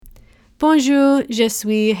Bonjour, je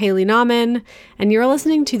suis Haley Nauman, and you're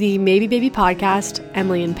listening to the Maybe Baby podcast,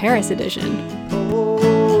 Emily in Paris edition.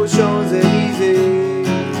 Oh, Champs-Élysées,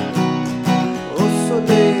 au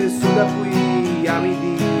soleil, sous la pluie, à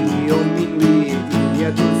midi, au minuit, il y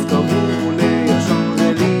a tout ce que vous voulez, aux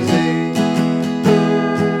Champs-Élysées.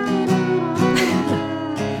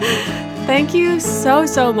 Thank you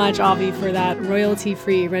so much, Avi, for that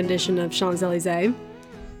royalty-free rendition of Champs-Élysées.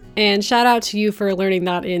 And shout out to you for learning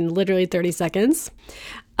that in literally 30 seconds.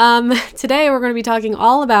 Today we're going to be talking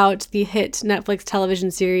all about the hit Netflix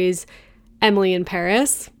television series, Emily in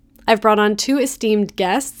Paris. I've brought on two esteemed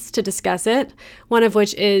guests to discuss it, one of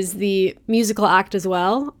which is the musical act as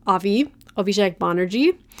well, Avi, Abhishek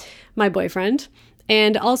Banerjee, my boyfriend,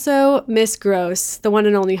 and also Miss Gross, the one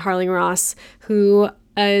and only Harling Ross, who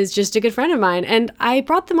is just a good friend of mine. And I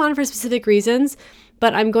brought them on for specific reasons,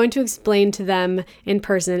 but I'm going to explain to them in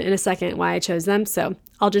person in a second why I chose them, so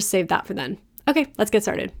I'll just save that for then. Okay, let's get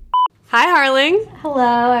started. Hi, Harling.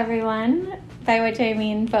 Hello, everyone, by which I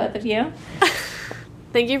mean both of you.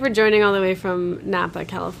 Thank you for joining all the way from Napa,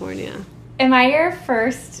 California. Am I your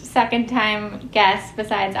second time guest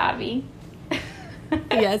besides Avi?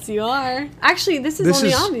 Yes, you are. Actually, this is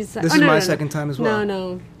only Avi's. This is my second time as well.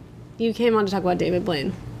 No. You came on to talk about David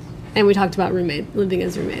Blaine, and we talked about living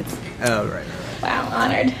as roommates. Oh, right. Wow,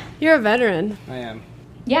 honored. You're a veteran. I am.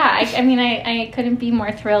 Yeah, I couldn't be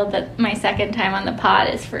more thrilled that my second time on the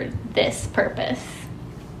pod is for this purpose,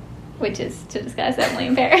 which is to discuss Emily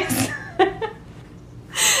in Paris.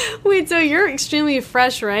 Wait, so you're extremely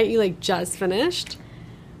fresh, right? You, just finished?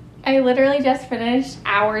 I literally just finished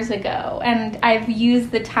hours ago, and I've used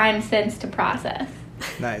the time since to process.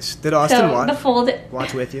 Nice. Did Austin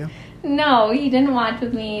watch with you? No, he didn't watch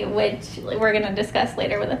with me, which we're going to discuss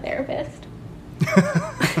later with a therapist.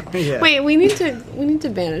 Yeah. Wait, we need to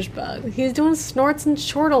banish Bug. He's doing snorts and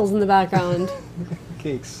chortles in the background.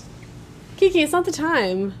 Cakes. Kiki, it's not the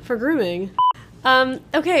time for grooming.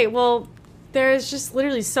 Okay, well, there's just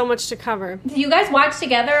literally so much to cover. Did you guys watch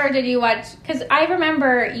together, or did you watch? Because I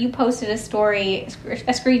remember you posted a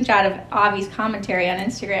screenshot of Avi's commentary on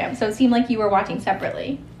Instagram, so it seemed like you were watching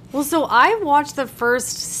separately. Well, so I watched the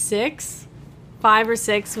first 5 or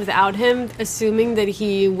 6 without him, assuming that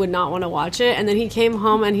he would not want to watch it. And then he came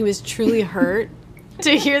home and he was truly hurt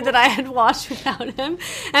to hear that I had watched without him.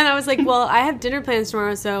 And I was like, well, I have dinner plans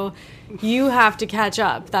tomorrow, so you have to catch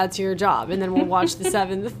up. That's your job. And then we'll watch the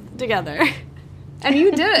 7th together. And you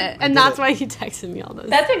did it. And that's why you texted me all those.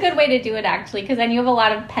 That's a good way to do it, actually, because then you have a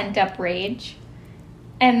lot of pent-up rage.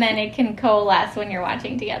 And then it can coalesce when you're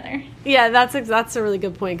watching together. Yeah, that's a really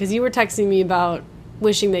good point, because you were texting me about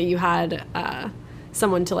wishing that you had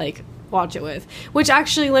someone to watch it with. Which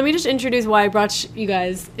actually, let me just introduce why I brought you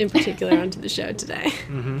guys in particular onto the show today.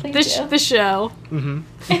 Mm-hmm. The show.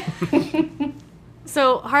 Mm-hmm.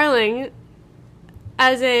 So Harling,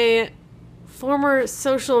 as a former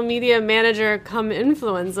social media manager come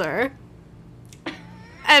influencer,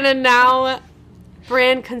 and a now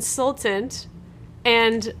brand consultant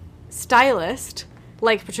and stylist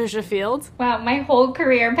like Patricia Fields. Wow, my whole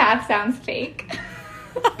career path sounds fake.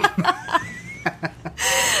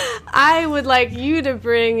 I would like you to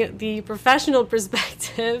bring the professional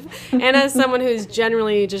perspective, and as someone who's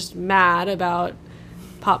generally just mad about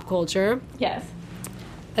pop culture. Yes.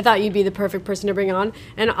 I thought you'd be the perfect person to bring on.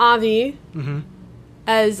 And Avi,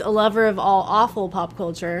 as a lover of all awful pop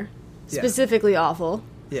culture, specifically awful.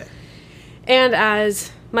 Yeah. And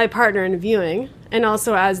as my partner in viewing, and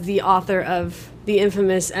also as the author of the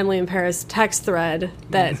infamous Emily in Paris text thread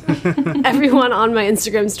that everyone on my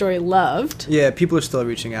Instagram story loved. Yeah, people are still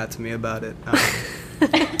reaching out to me about it.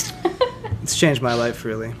 It's changed my life,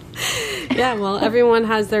 really. Yeah, well, everyone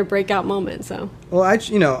has their breakout moment, so. Well, I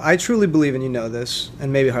truly believe, and you know this,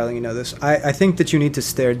 and maybe Harling, you know this, I think that you need to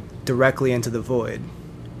stare directly into the void,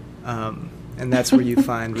 and that's where you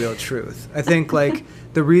find real truth. I think,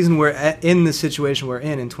 the reason we're in the situation we're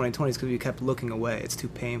in 2020 is because we kept looking away. It's too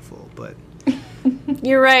painful, but...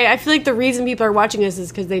 You're right. I feel like the reason people are watching us is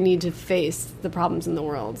because they need to face the problems in the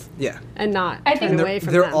world. Yeah. And not turn away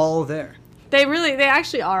from them. They're all there. They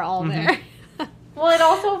actually are all there. Well, it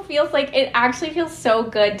also feels so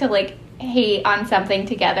good to, hate on something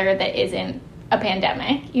together that isn't a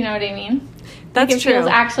pandemic. You know what I mean? That's true. It feels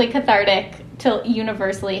actually cathartic to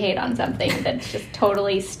universally hate on something that's just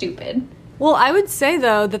totally stupid. Well, I would say,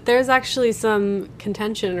 though, that there's actually some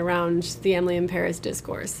contention around the Emily in Paris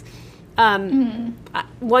discourse.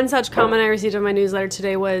 One such comment I received on my newsletter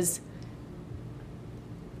today was,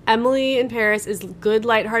 Emily in Paris is good,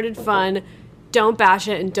 lighthearted fun. Don't bash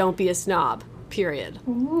it and don't be a snob. period.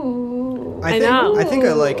 Ooh. I think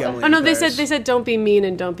I like Emily. Oh no, in they Paris. said don't be mean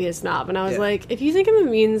and don't be a snob, and I was Yeah. like, if you think I'm a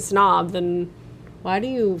mean snob, then why do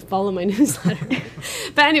you follow my newsletter?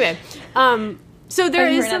 But anyway, so there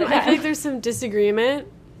Time is for some. another I time. feel like there's some disagreement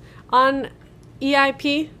on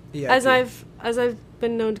EIP, as I've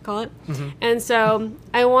been known to call it, and so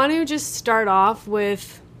I want to just start off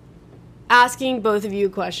with asking both of you a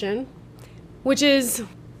question, which is,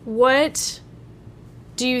 what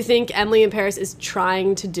do you think Emily in Paris is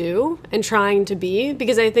trying to do and trying to be?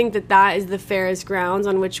 Because I think that is the fairest grounds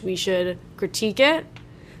on which we should critique it.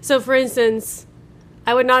 So, for instance,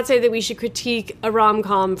 I would not say that we should critique a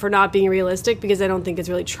rom-com for not being realistic, because I don't think it's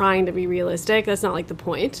really trying to be realistic. That's not, like, the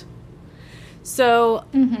point. So,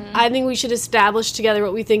 I think we should establish together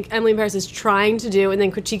what we think Emily in Paris is trying to do and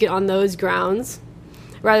then critique it on those grounds,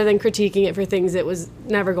 rather than critiquing it for things it was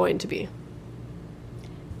never going to be.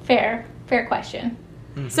 Fair question.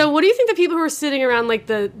 So what do you think the people who are sitting around, like,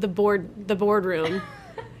 the boardroom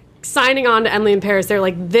signing on to Emily in Paris, they're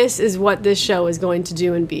like, this is what this show is going to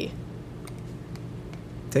do and be?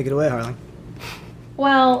 Take it away, Harling.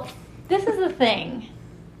 Well, this is the thing,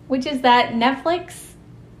 which is that Netflix,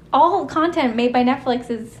 all content made by Netflix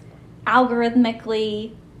is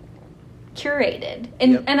algorithmically curated.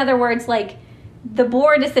 In other words, like, the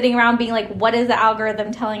board is sitting around being like, what is the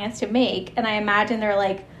algorithm telling us to make? And I imagine they're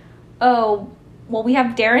like, oh, well, we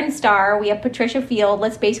have Darren Star, we have Patricia Field,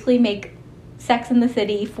 let's basically make Sex in the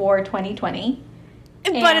City for 2020.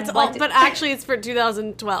 But actually it's for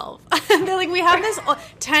 2012. They're like, we have this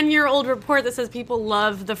 10-year-old report that says people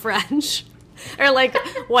love the French. Or, like,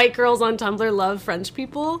 white girls on Tumblr love French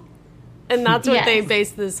people. And that's what they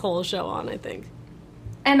based this whole show on, I think.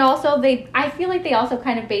 And also, I feel like they also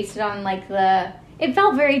kind of based it on, like, it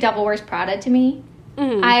felt very Devil Wears Prada to me.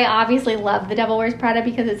 Mm-hmm. I obviously love The Devil Wears Prada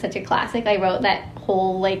because it's such a classic. I wrote that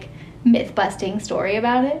whole, like, myth-busting story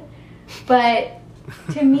about it. But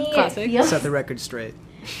to me, it feels... Set the record straight.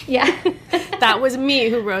 Yeah. That was me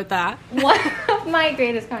who wrote that. One of my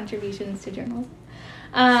greatest contributions to journalism.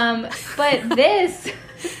 But this...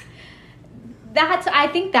 I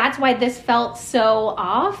think that's why this felt so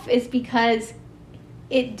off, is because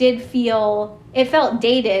it felt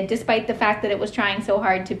dated, despite the fact that it was trying so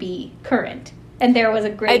hard to be current. And there was a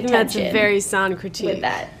great tension. I think that's a very sound critique. With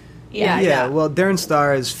that. Yeah, well, Darren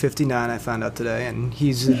Star is 59, I found out today, and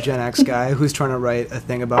he's a Gen X guy who's trying to write a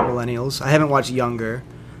thing about millennials. I haven't watched Younger,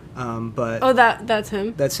 but... Oh, that's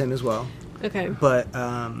him? That's him as well. Okay. But,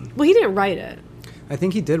 well, he didn't write it. I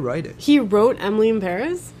think he did write it. He wrote Emily in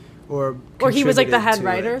Paris? Or he was, like, the head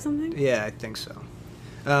writer or something? Yeah, I think so.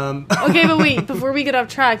 Okay, but wait, before we get off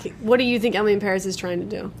track, what do you think Emily in Paris is trying to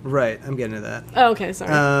do? Right, I'm getting to that. Oh, okay,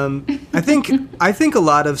 sorry. I think a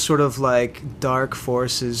lot of sort of, like, dark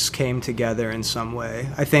forces came together in some way.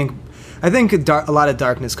 I think a lot of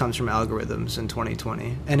darkness comes from algorithms in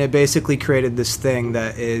 2020, and it basically created this thing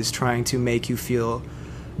that is trying to make you feel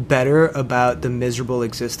better about the miserable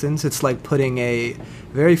existence. It's like putting a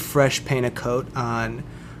very fresh paint of coat on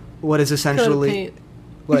what is essentially... Coat of paint.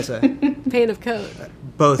 What is that? Paint of coat.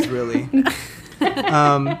 Both, really.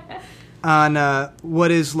 On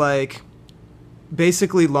what is, like,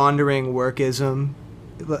 basically laundering workism.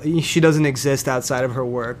 She doesn't exist outside of her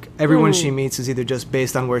work. Everyone she meets is either just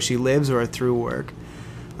based on where she lives or through work.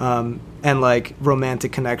 And, like,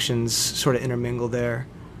 romantic connections sort of intermingle there.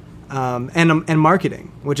 And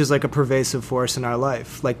marketing, which is, like, a pervasive force in our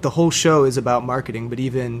life. Like, the whole show is about marketing, but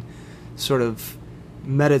even sort of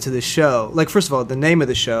meta to the show. Like, first of all, the name of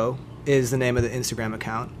the show is the name of the Instagram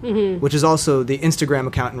account, which is also the Instagram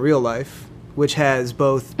account in real life, which has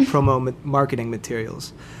both promo marketing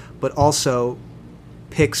materials, but also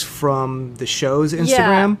pics from the show's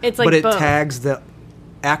Instagram, it's like but it both. tags the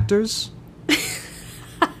actors.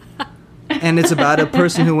 And it's about a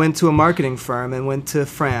person who went to a marketing firm and went to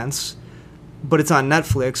France, but it's on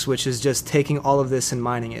Netflix, which is just taking all of this and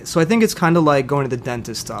mining it. So I think it's kind of like going to the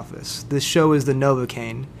dentist's office. This show is the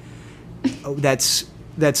Novocaine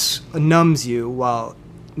that's numbs you while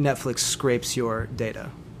Netflix scrapes your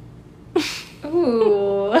data.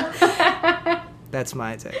 Ooh. That's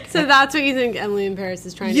my take. So that's what you think Emily in Paris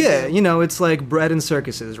is trying to do? Yeah, you know, it's like bread and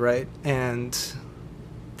circuses, right? And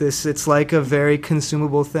it's like a very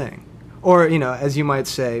consumable thing. Or, you know, as you might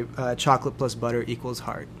say, chocolate plus butter equals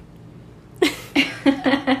heart.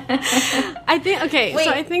 I think, okay, Wait.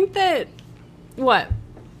 so I think that, what?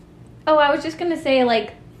 Oh, I was just going to say,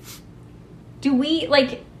 like, do we,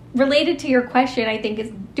 like, related to your question, I think,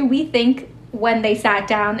 is, do we think when they sat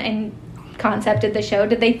down and concepted the show,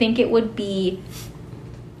 did they think it would be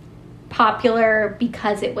popular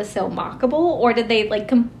because it was so mockable, or did they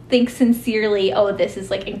like think sincerely, oh, this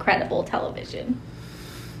is like incredible television?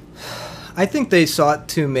 I think they sought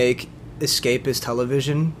to make escapist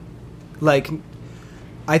television. Like,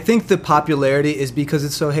 I think the popularity is because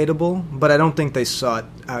it's so hateable, but I don't think they sought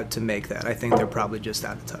out to make that. I think they're probably just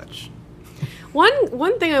out of touch.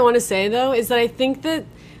 One thing I want to say, though, is that I think that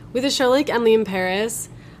with a show like Emily in Paris,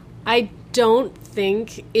 I don't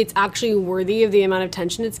think it's actually worthy of the amount of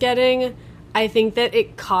attention it's getting. I think that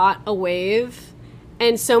it caught a wave,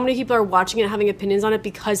 and so many people are watching it, having opinions on it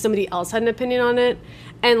because somebody else had an opinion on it.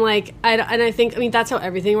 And, like, I think, I mean, that's how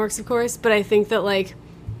everything works, of course, but I think that, like,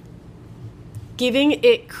 giving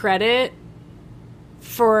it credit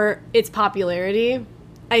for its popularity,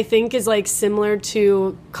 I think, is, like, similar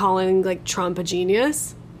to calling, like, Trump a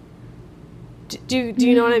genius. Do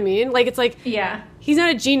you know what I mean? Like, it's like, yeah, he's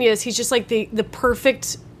not a genius, he's just, like, the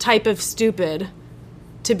perfect type of stupid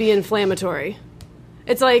to be inflammatory.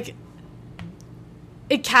 It's like,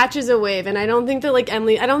 it catches a wave, and I don't think that, like,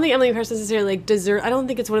 Emily in Paris necessarily, like, I don't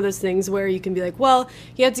think it's one of those things where you can be like, well,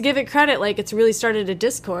 you have to give it credit, like, it's really started a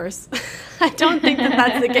discourse. I don't think that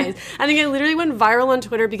that's the case. I think it literally went viral on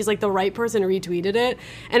Twitter because, like, the right person retweeted it,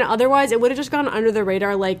 and otherwise it would have just gone under the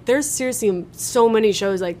radar. Like, there's seriously so many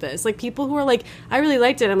shows like this. Like, people who are like, I really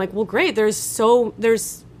liked it. I'm like, well, great, there's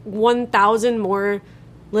 1,000 more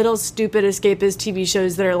little stupid escapist TV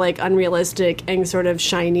shows that are, like, unrealistic and sort of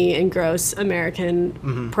shiny and gross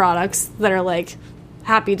American products that are, like,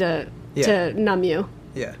 happy to numb you.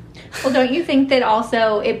 Yeah. Well, don't you think that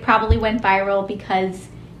also it probably went viral because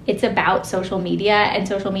it's about social media, and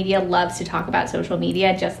social media loves to talk about social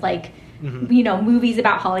media, just like, you know, movies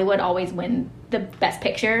about Hollywood always win the best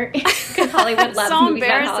picture because Hollywood loves so movies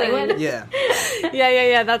about Hollywood. Yeah.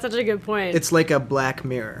 Yeah. That's such a good point. It's like a Black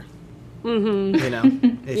Mirror. You know,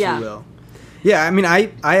 if Yeah. you will. Yeah, I mean,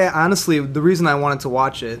 I honestly, the reason I wanted to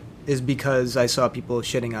watch it is because I saw people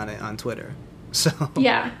shitting on it on Twitter. So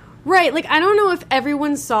Yeah. Right, like, I don't know if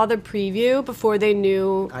everyone saw the preview before they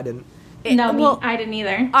knew. I didn't. I didn't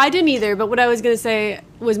either. I didn't either, but what I was going to say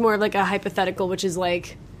was more of, like, a hypothetical, which is,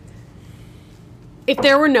 like, if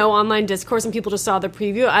there were no online discourse and people just saw the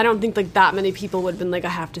preview, I don't think, like, that many people would have been like, I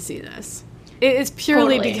have to see this. It's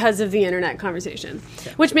purely Totally. because of the internet conversation,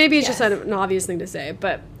 which maybe is just an obvious thing to say,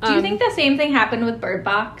 but... Do you think the same thing happened with Bird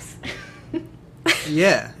Box?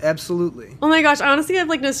 Yeah, absolutely. Oh my gosh, I honestly have,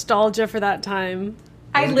 like, nostalgia for that time.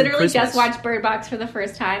 I was a good literally Christmas. just watched Bird Box for the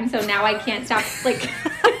first time, so now I can't stop, like...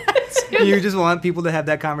 You just want people to have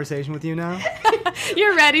that conversation with you now?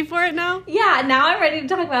 You're ready for it now? Yeah, now I'm ready to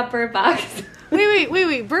talk about Bird Box.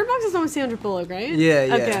 Wait. Bird Box is not with Sandra Bullock, right? Yeah.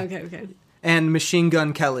 Okay. And Machine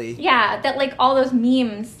Gun Kelly. Yeah, that, like, all those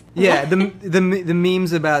memes. Yeah, the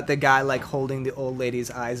memes about the guy, like, holding the old lady's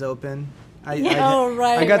eyes open. I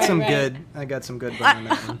got some good burn on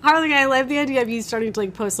that one. Harling, I love the idea of you starting to,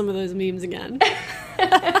 like, post some of those memes again.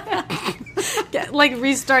 Like,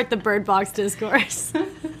 restart the Bird Box discourse.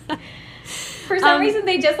 For some reason,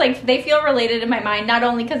 they just, like, they feel related in my mind, not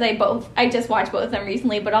only because I just watched both of them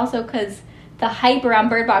recently, but also because the hype around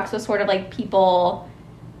Bird Box was sort of like people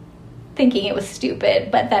thinking it was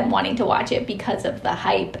stupid, but then wanting to watch it because of the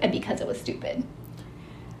hype and because it was stupid.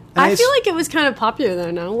 I feel like it was kind of popular,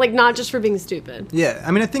 though, no? Like, not just for being stupid. Yeah,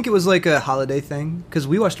 I mean, I think it was like a holiday thing, because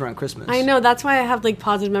we watched around Christmas. I know, that's why I have, like,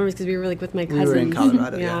 positive memories, because we were, like, with my cousins. We were in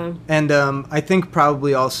Colorado, yeah. And I think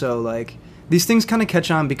probably also, like, these things kind of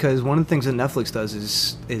catch on because one of the things that Netflix does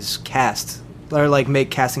is cast, or, like,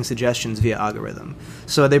 make casting suggestions via algorithm.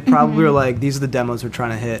 So they probably were like, these are the demos we're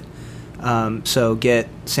trying to hit. So get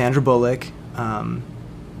Sandra Bullock,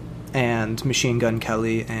 and Machine Gun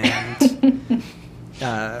Kelly, and...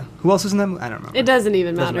 who else is in them? I don't remember. It doesn't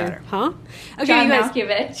even matter. Huh? Okay, John you guys.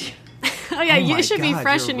 Malkovich. Oh yeah, Oh my it should be God,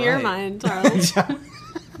 fresh you're in your right. mind, Charles.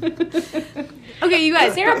 Okay, you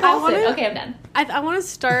guys. Sarah Paulson. Okay, I'm done. I want to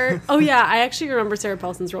start. Oh yeah, I actually remember Sarah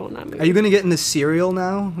Paulson's role in that movie. Are you going to get into Serial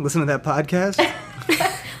now? Listen to that podcast?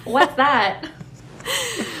 What's that?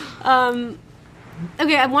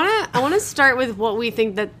 Okay, I want to start with what we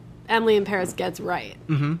think that Emily in Paris gets right.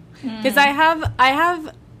 Because I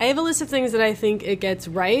have a list of things that I think it gets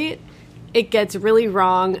right, it gets really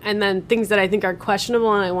wrong, and then things that I think are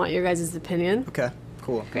questionable, and I want your guys' opinion. Okay,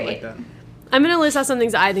 cool. Great. I like that. I'm going to list out some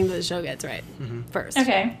things that I think that the show gets right first.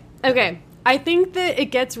 Okay. I think that it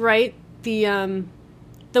gets right the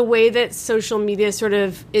way that social media sort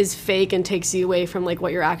of is fake and takes you away from, like,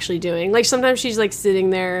 what you're actually doing. Like, sometimes she's, like, sitting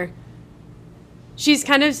there. She's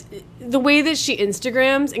kind of... The way that she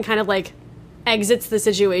Instagrams and kind of, like, exits the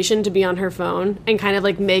situation to be on her phone and kind of,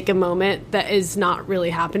 like, make a moment that is not really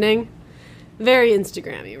happening. Very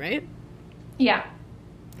Instagram-y, right? Yeah.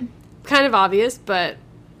 kind of obvious, but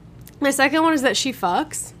my second one is that she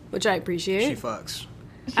fucks, which I appreciate. She fucks.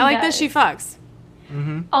 I like that she fucks.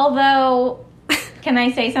 Mm-hmm. Although, can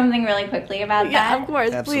I say something really quickly about that? Yeah, of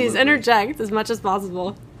course. Absolutely. Please interject as much as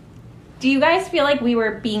possible. Do you guys feel like we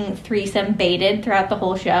were being threesome baited throughout the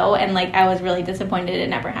whole show, and like I was really disappointed it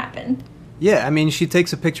never happened? Yeah, I mean, she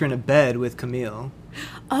takes a picture in a bed with Camille.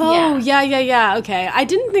 Oh, yeah. Okay. I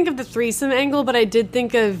didn't think of the threesome angle, but I did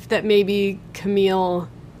think of that maybe Camille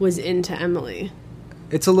was into Emily.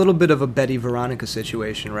 It's a little bit of a Betty Veronica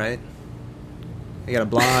situation, right? You got a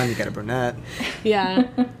blonde, you got a brunette. Yeah.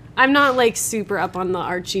 I'm not, like, super up on the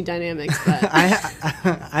Archie dynamics, but...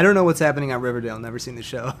 I don't know what's happening on Riverdale. Never seen the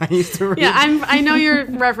show. I used to read... Yeah, I know your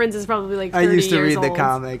reference is probably, like, 30 I used to years read the old.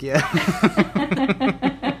 comic,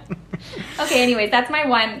 yeah. Okay, anyways, that's my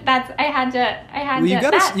one. Well,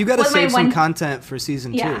 you gotta save some content for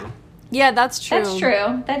season 2. Yeah, that's true.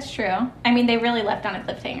 That's true. I mean, they really left on a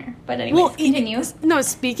cliffhanger. But anyways, continue. No,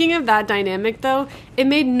 speaking of that dynamic, though, it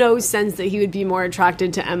made no sense that he would be more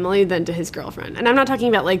attracted to Emily than to his girlfriend. And I'm not talking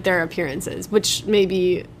about, like, their appearances, which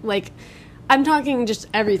maybe, like, I'm talking just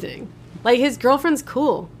everything. Like, his girlfriend's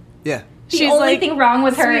cool. Yeah. The only thing wrong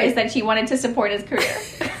with her is that she wanted to support his career.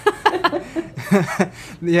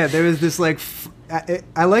 Yeah, there was this, like...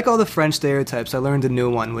 I like all the French stereotypes. I learned a new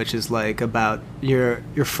one, which is, like, about your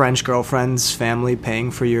French girlfriend's family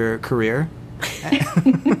paying for your career.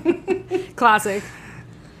 Classic.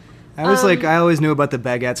 I was I always knew about the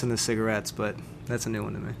baguettes and the cigarettes, but that's a new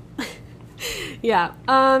one to me. Yeah.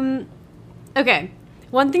 Okay.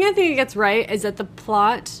 One thing I think it gets right is that the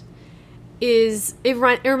plot is... It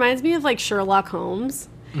reminds me of, like, Sherlock Holmes,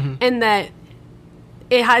 and that...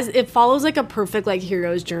 It follows like a perfect like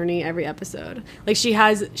hero's journey every episode. Like she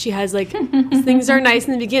has like things are nice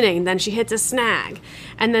in the beginning, then she hits a snag,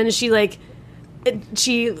 and then she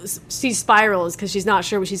spirals because she's not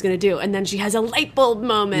sure what she's gonna do, and then she has a light bulb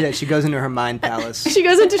moment. Yeah, she goes into her mind palace. She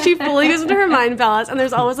fully goes into her mind palace, and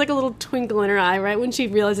there's always like a little twinkle in her eye right when she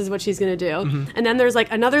realizes what she's gonna do, and then there's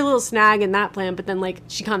like another little snag in that plan, but then like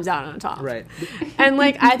she comes out on top. Right. And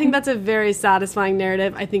like I think that's a very satisfying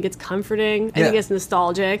narrative. I think it's comforting. I think it's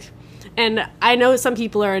nostalgic, and I know some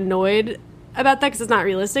people are annoyed about that because it's not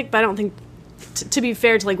realistic, but I don't think. To be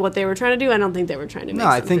fair to like what they were trying to do, I don't think they were trying to make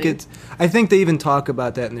something. I think they even talk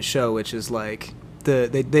about that in the show, which is like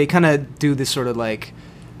they kind of do this sort of like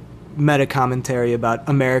meta commentary about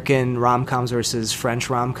American rom-coms versus French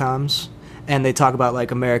rom-coms, and they talk about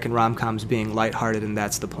like American rom-coms being lighthearted, and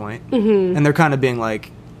that's the point. Mm-hmm. And they're kind of being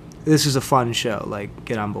like, this is a fun show, like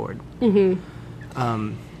get on board.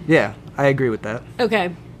 Mm-hmm. Yeah, I agree with that.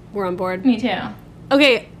 Okay, we're on board. Me too.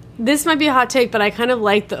 Okay. This might be a hot take, but I kind of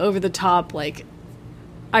like the over-the-top, like,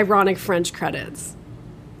 ironic French credits.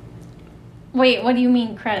 Wait, what do you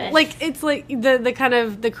mean credits? Like, it's like the kind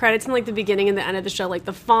of the credits in like the beginning and the end of the show, like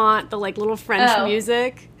the font, the like little French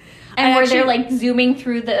music. And where they're like zooming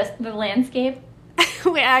through the landscape?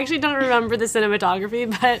 Wait, I actually don't remember the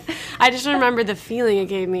cinematography, but I just remember the feeling it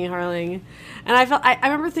gave me, Harling. And I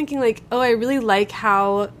remember thinking like, oh, I really like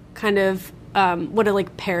how kind of... what a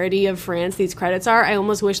like parody of France these credits are. I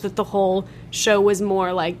almost wish that the whole show was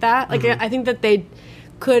more like that. Like I think that they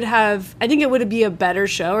could have. I think it would be a better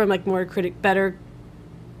show or like more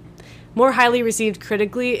highly received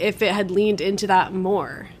critically if it had leaned into that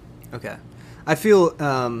more. Okay, I feel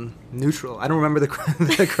neutral. I don't remember the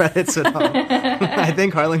credits at all. I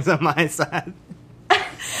think Harling's on my side.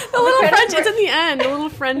 The little French. It's in the end. The little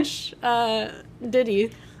French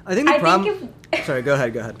ditty. I think the problem. Sorry, go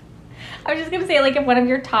ahead. I was just gonna say, like, if one of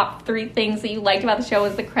your top 3 things that you liked about the show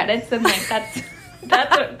was the credits, then like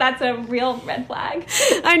that's a real red flag.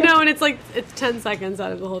 I know, and it's 10 seconds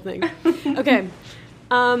out of the whole thing. Okay,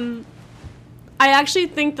 I actually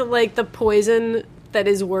think that like the poison that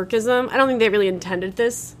is workism. I don't think they really intended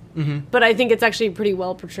this, but I think it's actually pretty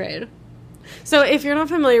well portrayed. So if you're not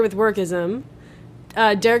familiar with workism,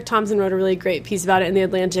 Derek Thompson wrote a really great piece about it in The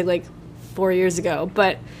Atlantic like 4 years ago,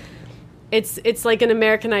 but. It's like an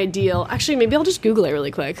American ideal. Actually, maybe I'll just Google it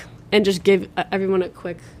really quick and just give everyone a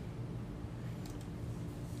quick...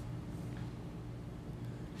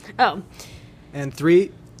 Oh. And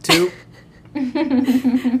 3, 2...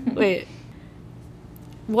 Wait.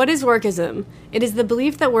 What is workism? It is the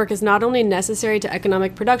belief that work is not only necessary to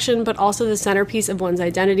economic production, but also the centerpiece of one's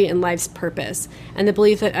identity and life's purpose, and the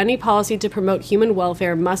belief that any policy to promote human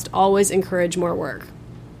welfare must always encourage more work.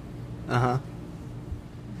 Uh-huh.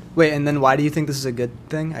 Wait, and then why do you think this is a good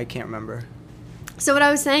thing? I can't remember. So what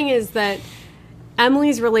I was saying is that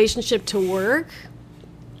Emily's relationship to work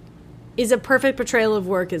is a perfect portrayal of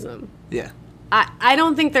workism. Yeah. I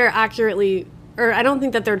don't think they're accurately or I don't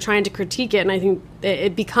think that they're trying to critique it, and I think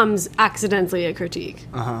it becomes accidentally a critique.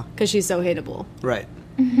 Because she's so hateable. Right.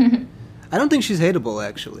 I don't think she's hateable,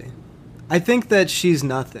 actually. I think that she's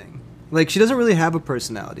nothing. Like, she doesn't really have a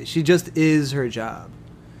personality. She just is her job.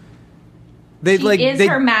 She is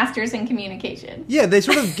her master's in communication. Yeah, they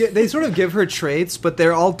sort of give her traits, but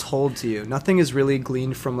they're all told to you. Nothing is really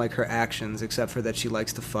gleaned from, like, her actions, except for that she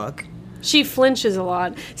likes to fuck. She flinches a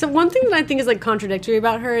lot. So one thing that I think is, like, contradictory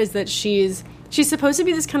about her is that she's supposed to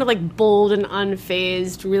be this kind of, like, bold and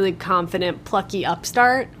unfazed, really confident, plucky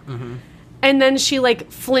upstart. Mm-hmm. And then she,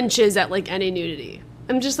 like, flinches at, like, any nudity.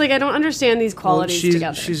 I'm just, like, I don't understand these qualities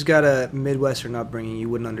together. She's got a Midwestern upbringing you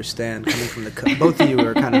wouldn't understand coming from the... both of you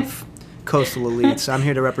are kind of coastal elites. I'm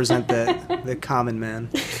here to represent the common man.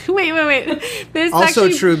 Wait. There's also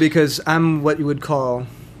actually... true because I'm what you would call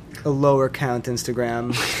a lower count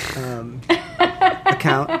Instagram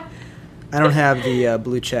account. I don't have the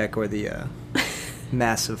blue check or the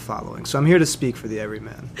massive following, so I'm here to speak for the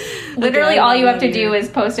everyman. Literally, all you have to do is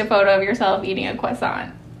post a photo of yourself eating a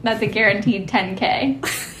croissant. That's a guaranteed 10K.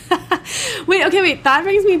 Wait. That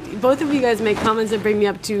brings me... Both of you guys make comments that bring me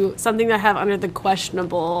up to something that I have under the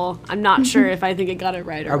questionable. I'm not sure if I think it got it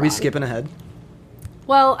right or wrong. Are we skipping ahead?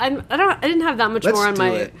 Well, I didn't have that much more on my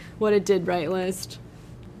it. what it did right list.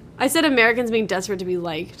 I said Americans being desperate to be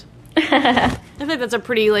liked. I feel like that's a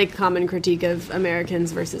pretty, like, common critique of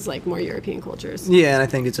Americans versus, like, more European cultures. Yeah, and I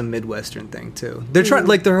think it's a Midwestern thing, too. They're trying...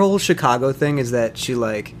 Like, their whole Chicago thing is that she,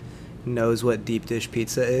 like, knows what deep dish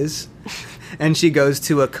pizza is. And she goes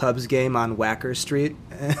to a Cubs game on Wacker Street.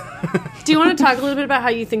 Do you want to talk a little bit about how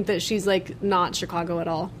you think that she's, like, not Chicago at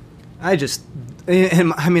all? I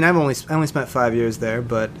mean, I only spent 5 years there,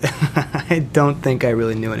 but I don't think I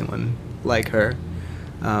really knew anyone like her.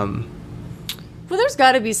 Well, there's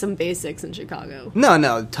got to be some basics in Chicago.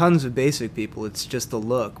 No, tons of basic people. It's just the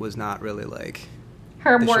look was not really like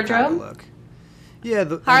her the wardrobe. Chicago look. Yeah,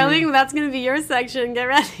 Harling, that's going to be your section. Get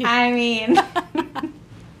ready. I mean,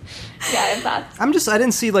 yeah, I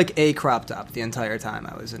didn't see like a crop top the entire time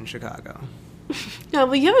I was in Chicago. No,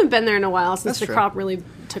 but you haven't been there in a while since That's the true. crop really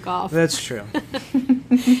took off. That's true.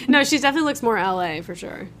 No, she definitely looks more LA for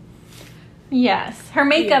sure. Yes, her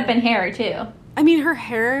makeup and hair too. I mean, her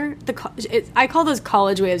hair, I call those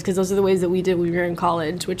college waves because those are the waves that we did when we were in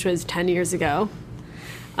college, which was 10 years ago.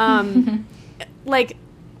 Like,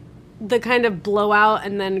 the kind of blowout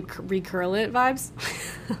and then recurl it vibes.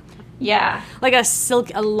 Yeah. Like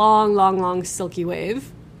a long, silky wave.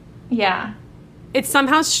 Yeah. It's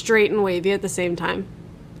somehow straight and wavy at the same time.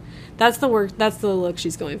 That's the look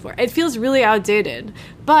she's going for. It feels really outdated.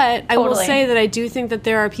 But I will say that I do think that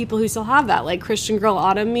there are people who still have that, like Christian Girl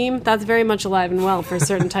Autumn meme. That's very much alive and well for a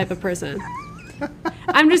certain type of person.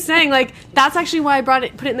 I'm just saying, like, that's actually why I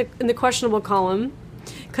put it in the questionable column.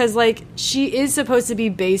 Because, like, she is supposed to be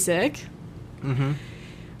basic. Mm-hmm.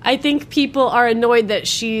 I think people are annoyed that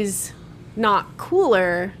she's not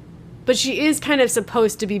cooler, but she is kind of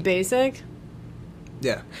supposed to be basic.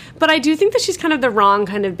 Yeah. But I do think that she's kind of the wrong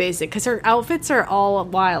kind of basic, because her outfits are all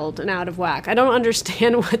wild and out of whack. I don't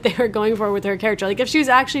understand what they were going for with her character. Like, if she was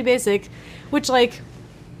actually basic, which, like,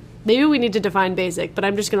 maybe we need to define basic, but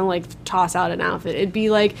I'm just going to, like, toss out an outfit. It'd be,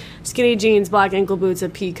 like, skinny jeans, black ankle boots, a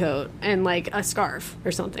pea coat, and, like, a scarf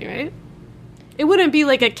or something, right? It wouldn't be,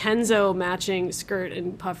 like, a Kenzo matching skirt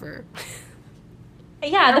and puffer.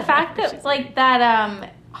 Yeah, the fact that, like,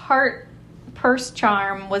 that heart purse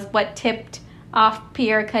charm was what tipped off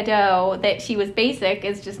Pierre Cadeau that she was basic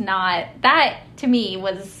is just not... That, to me,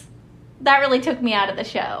 was... That really took me out of the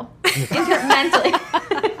show. Mentally.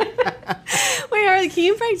 Wait, Harley, can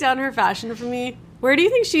you break down her fashion for me? Where do you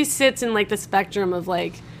think she sits in, like, the spectrum of,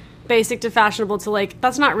 like, basic to fashionable to, like...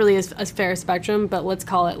 That's not really a fair spectrum, but let's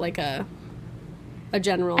call it, like, a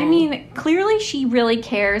general... I mean, clearly she really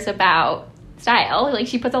cares about style. Like,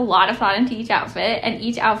 she puts a lot of thought into each outfit, and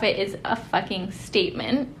each outfit is a fucking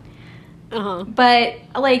statement. Uh-huh. But,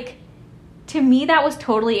 like, to me, that was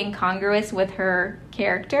totally incongruous with her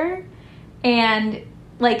character. And,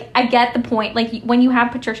 like, I get the point. Like, when you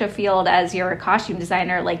have Patricia Field as your costume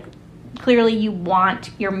designer, like, clearly you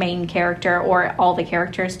want your main character or all the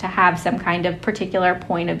characters to have some kind of particular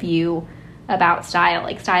point of view about style.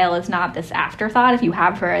 Like, style is not this afterthought if you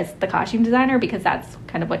have her as the costume designer, because that's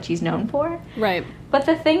kind of what she's known for. Right. But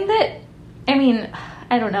the thing that, I mean,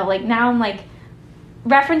 I don't know, like, now I'm, like,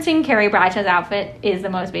 referencing Carrie Bradshaw's outfit is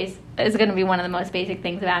going to be one of the most basic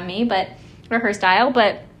things about me, or her style,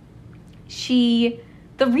 but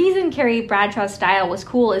the reason Carrie Bradshaw's style was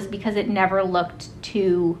cool is because it never looked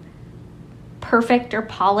too perfect or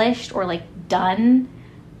polished or, like, done.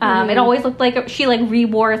 It always looked like she like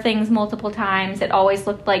rewore things multiple times. It always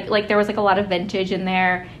looked like there was like a lot of vintage in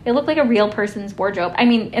there. It looked like a real person's wardrobe. I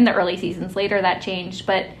mean, in the early seasons, later that changed,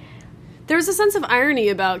 but there's a sense of irony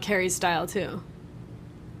about Carrie's style too.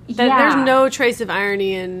 There's no trace of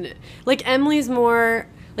irony in, like, Emily's more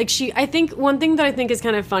like I think one thing that I think is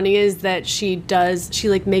kind of funny is that she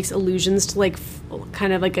like makes allusions to like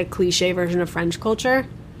kind of like a cliche version of French culture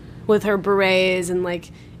with her berets, and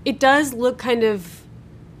like it does look kind of,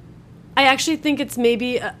 I actually think it's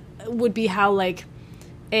maybe would be how like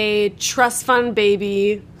a trust fund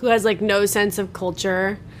baby who has like no sense of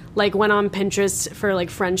culture like went on Pinterest for like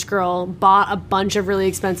French girl, bought a bunch of really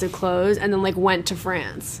expensive clothes, and then like went to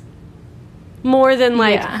France. More than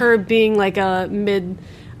like her being like a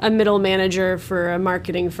middle manager for a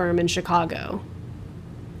marketing firm in Chicago.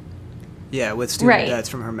 Yeah, with student debts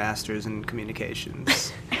from her master's in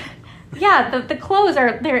communications. Yeah, the clothes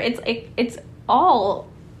are there. It's all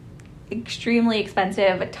extremely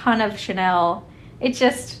expensive. A ton of Chanel.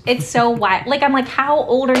 It's so wild. Like, I'm like, how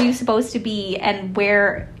old are you supposed to be, and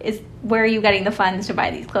where are you getting the funds to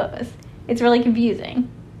buy these clothes? It's really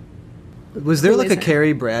confusing. Was there like a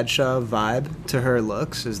Carrie Bradshaw vibe to her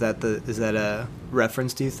looks? Is that a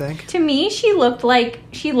reference, do you think? To me, she looked like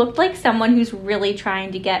someone who's really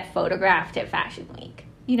trying to get photographed at Fashion Week.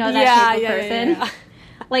 You know, that type of person. Yeah.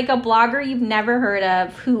 Like a blogger you've never heard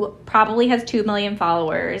of who probably has 2 million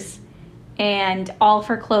followers, and all of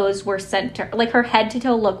her clothes were sent to her, like her head to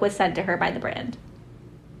toe look was sent to her by the brand.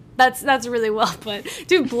 That's really well put.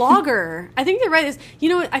 Dude, blogger. I think they're right. You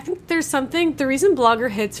know what? I think there's something, the reason blogger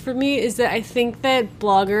hits for me is that I think that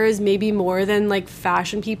bloggers, maybe more than like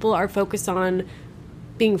fashion people, are focused on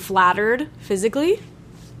being flattered physically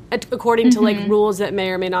according to like rules that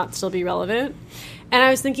may or may not still be relevant. And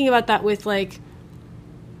I was thinking about that with like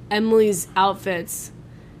Emily's outfits.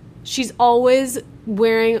 She's always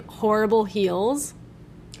wearing horrible heels.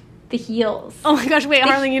 The heels. Oh my gosh, wait,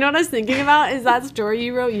 Harling, you know what I was thinking about? Is that story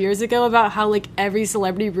you wrote years ago about how, like, every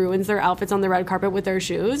celebrity ruins their outfits on the red carpet with their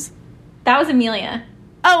shoes? That was Amelia.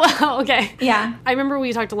 Oh, okay. Yeah. I remember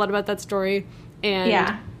we talked a lot about that story,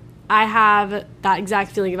 and I have that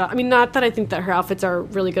exact feeling about, I mean, not that I think that her outfits are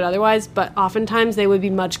really good otherwise, but oftentimes they would be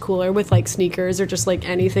much cooler with, like, sneakers or just, like,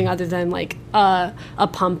 anything other than, like, a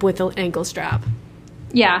pump with an ankle strap.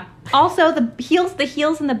 Yeah. Also, the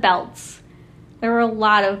heels and the belts. There were a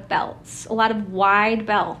lot of belts, a lot of wide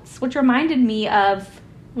belts, which reminded me of,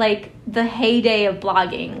 like, the heyday of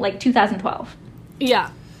blogging, like 2012. Yeah.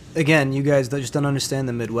 Again, you guys just don't understand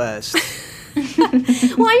the Midwest.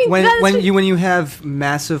 Well, I mean, when you have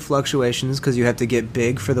massive fluctuations because you have to get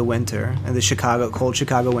big for the winter and the cold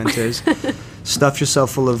Chicago winters, stuff yourself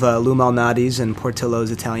full of Lou Malnati's and Portillo's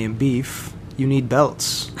Italian beef, you need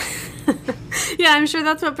belts. Yeah, I'm sure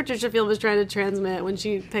that's what Patricia Field was trying to transmit when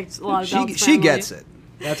she picked a lot of belts. She gets it.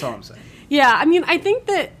 That's all I'm saying. Yeah, I mean, I think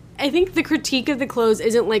the critique of the clothes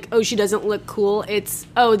isn't like, oh, she doesn't look cool. It's,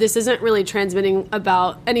 oh, this isn't really transmitting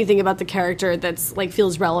about anything about the character that's like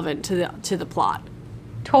feels relevant to the plot.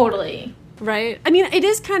 Totally. Right? I mean, it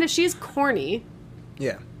is kind of, she is corny.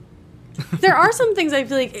 Yeah. There are some things I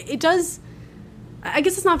feel like it does. I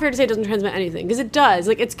guess it's not fair to say it doesn't transmit anything, because it does.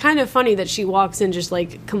 Like, it's kind of funny that she walks in just,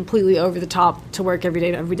 like, completely over the top to work every day,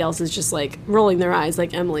 and everybody else is just, like, rolling their eyes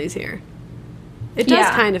like Emily's here. It does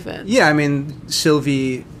kind of fit. Yeah, I mean,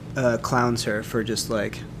 Sylvie clowns her for just,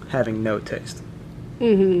 like, having no taste.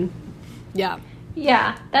 Mm-hmm. Yeah.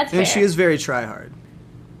 Yeah, that's fair. And she is very try-hard.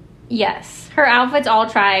 Yes. Her outfits all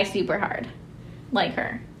try super hard. Like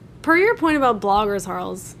her. Per your point about bloggers,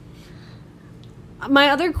 Harles, my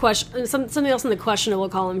other question, something else in the questionable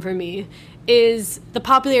column for me, is the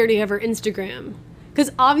popularity of her Instagram.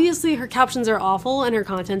 Because obviously her captions are awful and her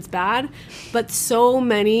content's bad, but so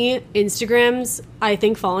many Instagrams, I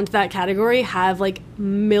think, fall into that category, have, like,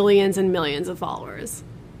 millions and millions of followers.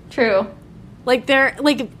 True. Like, they're,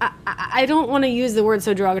 like, I don't want to use the word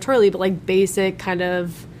so derogatorily, but, like, basic kind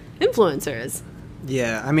of influencers.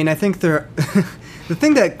 Yeah, I mean, I think they're... The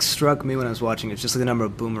thing that struck me when I was watching is just like the number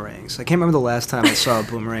of boomerangs. I can't remember the last time I saw a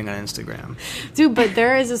boomerang on Instagram. Dude, but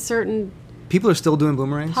there is a certain... People are still doing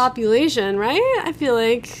boomerangs? Population, right? I feel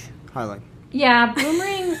like... Harling. Yeah,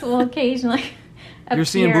 boomerangs will occasionally appear. You're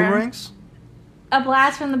seeing boomerangs? A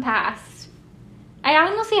blast from the past. I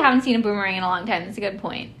honestly haven't seen a boomerang in a long time. That's a good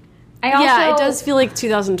point. Yeah, it does feel like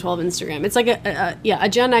 2012 Instagram. It's like a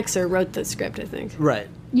Gen Xer wrote the script, I think. Right.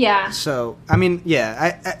 Yeah. So, I mean,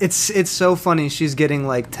 yeah, it's so funny. She's getting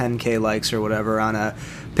like 10K likes or whatever on a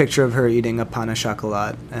picture of her eating a pain au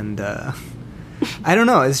chocolat. And I don't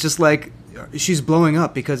know. It's just like, she's blowing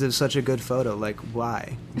up because it's such a good photo. Like,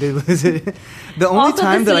 why? The only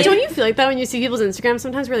time that don't you feel like that when you see people's Instagram?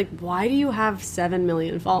 Sometimes we're like, why do you have 7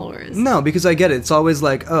 million followers? No, because I get it. It's always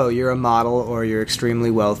like, oh, you're a model, or you're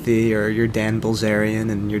extremely wealthy, or you're Dan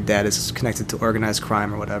Bilzerian, and your dad is connected to organized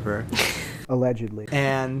crime or whatever. Allegedly.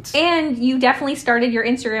 And you definitely started your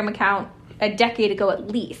Instagram account a decade ago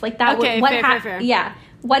at least. Like that. Okay, fair. Yeah.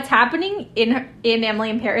 What's happening in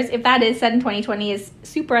Emily in Paris, if that is said in 2020, is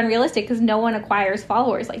super unrealistic because no one acquires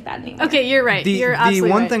followers like that anymore. Okay, you're right. You're absolutely right.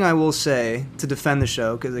 The one thing I will say to defend the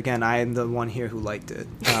show, because again, I am the one here who liked it.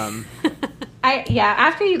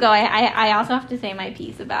 After you go, I also have to say my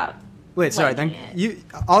piece about. Wait, sorry.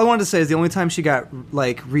 All I wanted to say is the only time she got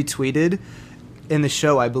like retweeted in the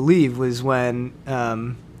show, I believe, was when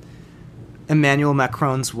Emmanuel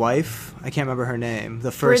Macron's wife, I can't remember her name,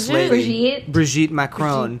 the first lady, Brigitte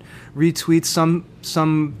Macron, retweets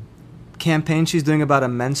some campaign she's doing about a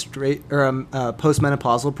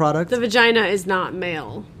postmenopausal product. The vagina is not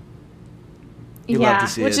male. You love to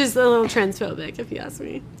see which it. is a little transphobic, if you ask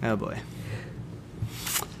me. Oh boy.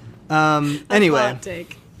 Anyway,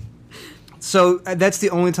 take. So that's the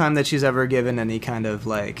only time that she's ever given any kind of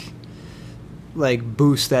like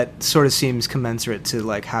boost that sort of seems commensurate to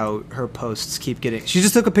like how her posts keep getting. She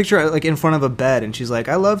just took a picture like in front of a bed and she's like,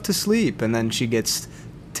 I love to sleep, and then she gets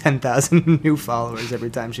 10,000 new followers every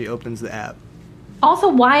time she opens the app. Also,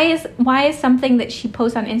 why is something that she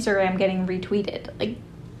posts on Instagram getting retweeted? Like,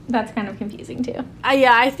 that's kind of confusing too.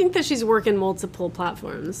 I think that she's working multiple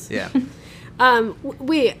platforms. Yeah.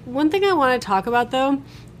 Wait, one thing I want to talk about though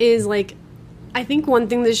is like, I think one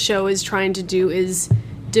thing this show is trying to do is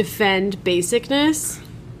defend basicness.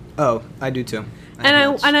 Oh, I do too. I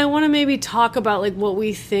want to maybe talk about like what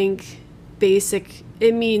we think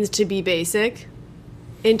it means to be basic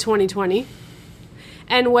in 2020,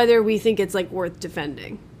 and whether we think it's like worth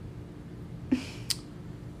defending.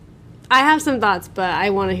 I have some thoughts, but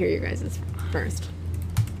I want to hear you guys' first.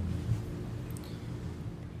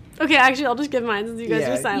 Okay, actually, I'll just give mine since you guys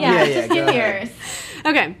are silent. Yeah, just give yours.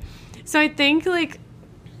 Okay, so I think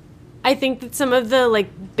that some of the like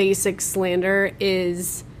basic slander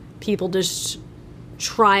is people just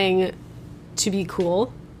trying to be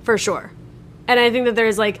cool, for sure. And I think that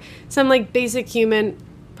there's like some like basic human,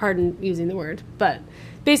 pardon using the word, but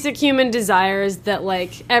basic human desires that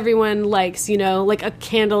like everyone likes, you know, like a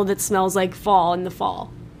candle that smells like fall in the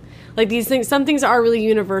fall. Like these things, some things are really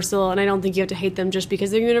universal, and I don't think you have to hate them just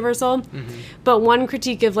because they're universal. Mm-hmm. But one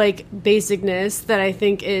critique of like basicness that I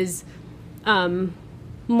think is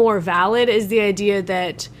more valid is the idea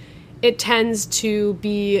that it tends to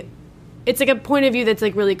be, it's like a point of view that's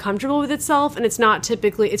like really comfortable with itself, and it's not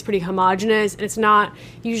typically, it's pretty homogenous, and it's not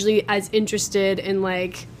usually as interested in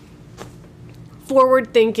like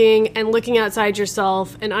forward thinking and looking outside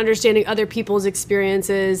yourself and understanding other people's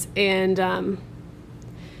experiences. And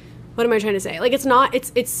what am I trying to say? Like it's not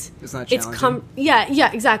challenging.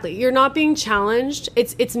 Yeah, exactly. You're not being challenged.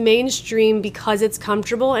 It's mainstream because it's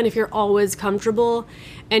comfortable, and if you're always comfortable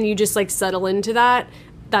and you just like settle into that,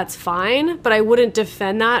 that's fine. But I wouldn't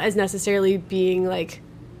defend that as necessarily being like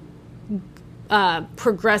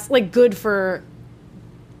good for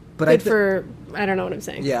I don't know what I'm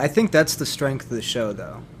saying. Yeah, I think that's the strength of the show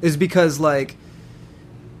though. Is because like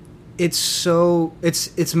its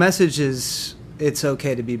message is, it's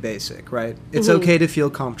okay to be basic, right? It's okay to feel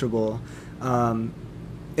comfortable.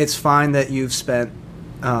 It's fine that you've spent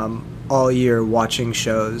all year watching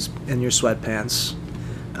shows in your sweatpants,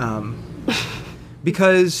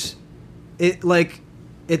 because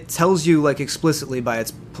it tells you like explicitly by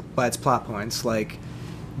its plot points, like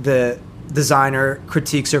the designer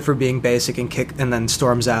critiques her for being basic and then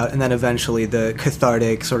storms out, and then eventually the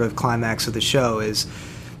cathartic sort of climax of the show is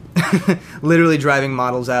literally driving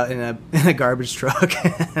models out in a garbage truck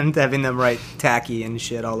and having them write tacky and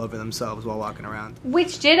shit all over themselves while walking around.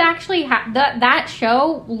 Which did actually that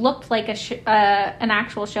show looked like an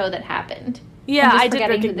actual show that happened. Yeah, I did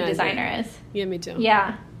forgetting recognize who the designer is. Yeah, me too.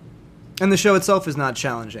 Yeah. And the show itself is not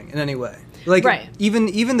challenging in any way. Like right.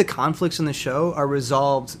 even the conflicts in the show are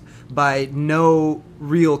resolved by no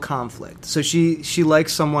real conflict. So she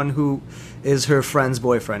likes someone who is her friend's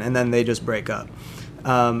boyfriend, and then they just break up.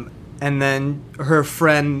 And then her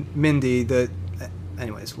friend Mindy, her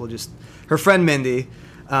friend Mindy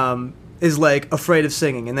is like afraid of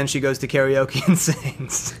singing, and then she goes to karaoke and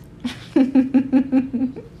sings.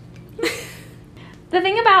 The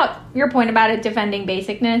thing about your point about it defending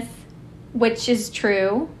basicness, which is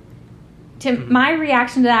true, my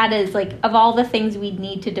reaction to that is like, of all the things we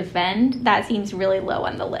need to defend, that seems really low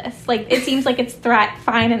on the list. Like it seems like it's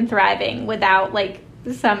fine and thriving without like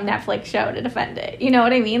some Netflix show to defend it. You know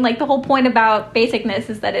what I mean? Like, the whole point about basicness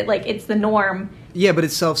is that it's the norm. Yeah, but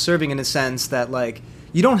it's self-serving in a sense that, like,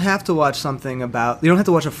 you don't have to watch a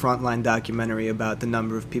frontline documentary about the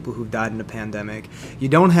number of people who've died in a pandemic. You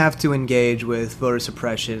don't have to engage with voter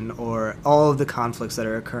suppression or all of the conflicts that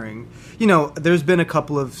are occurring. You know, there's been a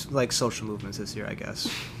couple of, like, social movements this year, I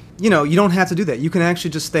guess. You know, you don't have to do that. You can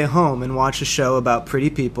actually just stay home and watch a show about pretty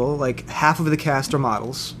people. Like, half of the cast are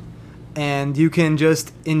models. And you can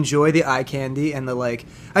just enjoy the eye candy and the, like...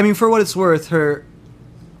 I mean, for what it's worth,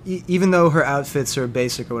 even though her outfits are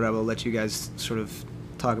basic or whatever, I'll let you guys sort of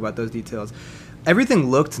talk about those details.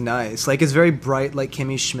 Everything looked nice. Like, it's very bright, like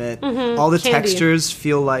Kimmy Schmidt. Mm-hmm. All the candy. Textures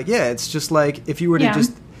feel like... Yeah, it's just like if you were to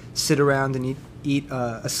just sit around and eat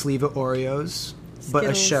a sleeve of Oreos... But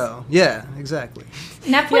a show. Yeah, exactly.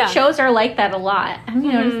 Netflix shows are like that a lot. Have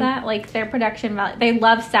you noticed that? Like, their production value, they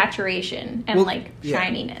love saturation and,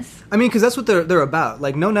 shininess. I mean, because that's what they're about.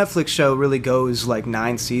 Like, no Netflix show really goes,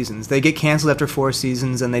 9 seasons. They get canceled after 4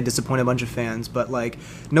 seasons, and they disappoint a bunch of fans. But,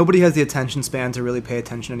 nobody has the attention span to really pay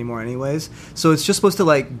attention anymore anyways. So it's just supposed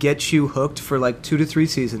to, get you hooked for, 2 to 3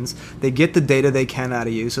 seasons. They get the data they can out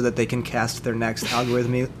of you so that they can cast their next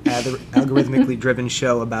algorithmically driven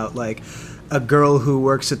show about, a girl who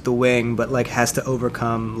works at the wing but has to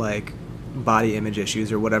overcome body image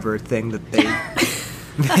issues or whatever thing that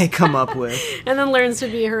they come up with, and then learns to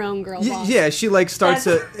be her own girl boss. Yeah, she starts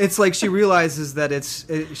it's she realizes that she's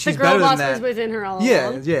the girl better boss than that. Was within her all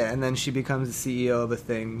along. Yeah, and then she becomes the CEO of a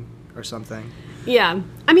thing or something. Yeah,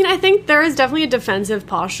 I mean, I think there is definitely a defensive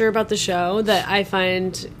posture about the show that I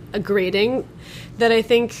find grating. That I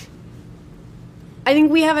think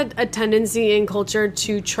we have a tendency in culture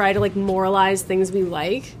to try to moralize things we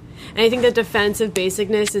like. And I think the defense of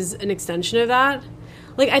basicness is an extension of that.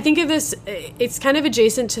 I think of this, it's kind of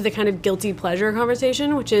adjacent to the kind of guilty pleasure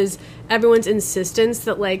conversation, which is everyone's insistence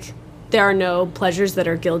that there are no pleasures that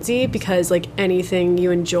are guilty because anything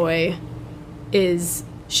you enjoy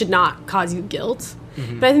should not cause you guilt.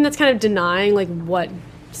 Mm-hmm. But I think that's kind of denying what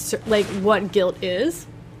guilt is,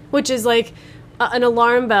 which is an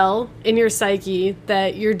alarm bell in your psyche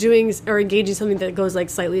that you're doing or engaging something that goes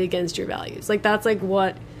slightly against your values.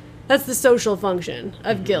 That's the social function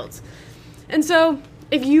of guilt. And so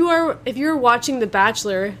if you're watching The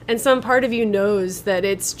Bachelor and some part of you knows that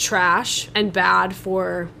it's trash and bad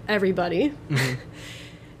for everybody,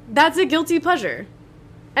 that's a guilty pleasure.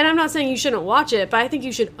 And I'm not saying you shouldn't watch it, but I think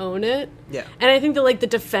you should own it. Yeah. And I think that the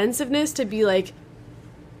defensiveness to be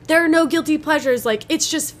there are no guilty pleasures, it's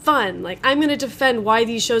just fun. I'm going to defend why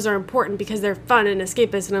these shows are important because they're fun and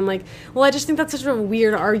escapist. And I'm well, I just think that's such a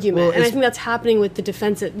weird argument. Well, and I think that's happening with the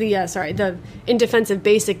in defensive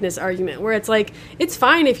basicness argument, where it's it's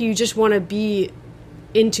fine if you just want to be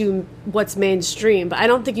into what's mainstream, but I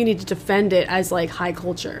don't think you need to defend it as high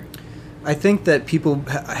culture. I think that people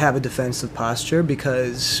have a defensive posture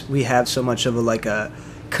because we have so much of a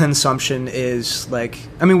consumption is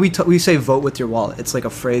we say vote with your wallet. It's a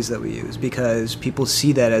phrase that we use because people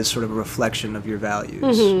see that as sort of a reflection of your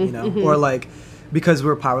values, or because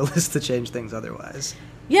we're powerless to change things otherwise.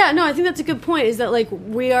 Yeah, no, I think that's a good point, is that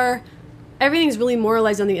everything's really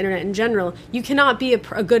moralized on the internet in general. You cannot be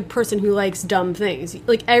a good person who likes dumb things.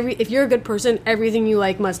 If you're a good person, everything you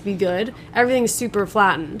like must be good. Everything's super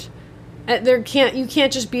flattened. You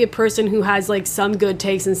can't just be a person who has some good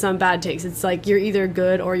takes and some bad takes. It's you're either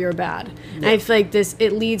good or you're bad. Yeah. And I feel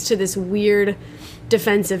it leads to this weird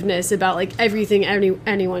defensiveness about everything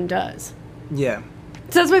anyone does. Yeah.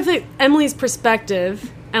 So that's why I feel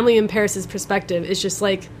Emily in Paris's perspective is just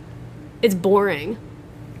it's boring.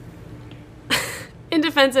 In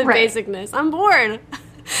defensive basicness. I'm bored.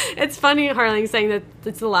 It's funny Harling saying that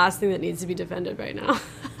it's the last thing that needs to be defended right now.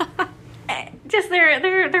 Just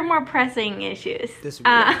they're more pressing issues.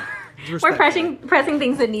 More pressing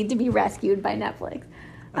things that need to be rescued by Netflix.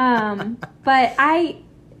 But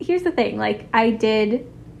here's the thing, I did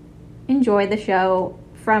enjoy the show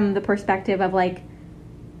from the perspective of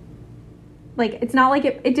it's not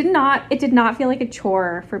it did not feel like a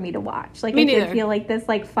chore for me to watch. Me neither. It did feel like this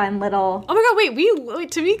fun little. Oh my god!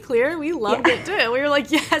 Wait. To be clear, we loved it too. We were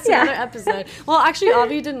yes, another episode. Well, actually,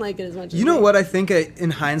 Avi didn't like it as much. You know what I think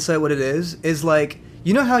in hindsight, what it is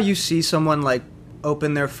you know how you see someone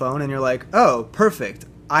open their phone and you're oh, perfect.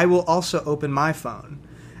 I will also open my phone,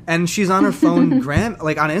 and she's on her phone on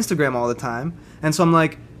Instagram all the time, and so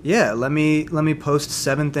I'm yeah, let me post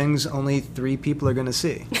 7 things only 3 people are gonna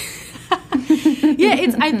see.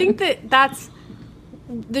 Yeah, I think that's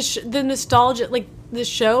the nostalgia, the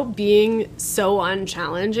show being so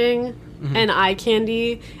unchallenging and eye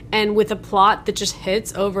candy, and with a plot that just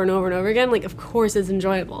hits over and over and over again. Of course, it's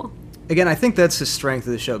enjoyable. again, I think that's the strength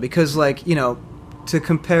of the show because, like, you know, to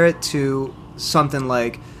compare it to something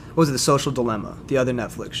like, what was it, The Social Dilemma, the other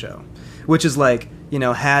Netflix show, which is like, you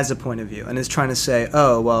know, has a point of view and is trying to say,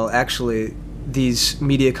 oh, well, actually, these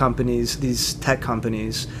media companies, these tech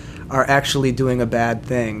companies are actually doing a bad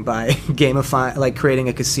thing by gamifying, like creating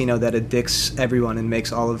a casino that addicts everyone and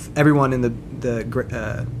makes everyone in the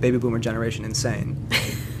baby boomer generation insane.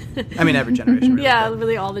 I mean, every generation. Really, yeah,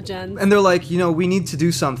 really all the gens. And they're like, you know, we need to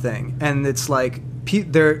do something. And it's like,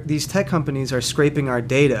 these tech companies are scraping our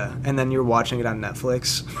data, and then you're watching it on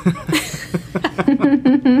Netflix.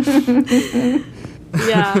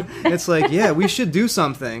 Yeah. It's like, yeah, we should do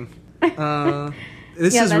something.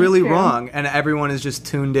 This is that's really true. wrong. And everyone is just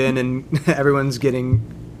tuned in, and everyone's getting,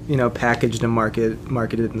 you know, packaged and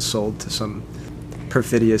marketed and sold to some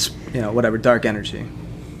perfidious, you know, whatever, dark energy.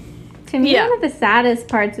 To me, Yeah. one of the saddest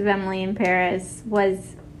parts of Emily in Paris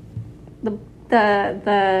was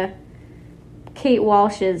the Kate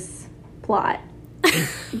Walsh's plot.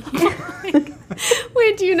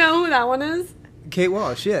 Wait, do you know who that one is? Kate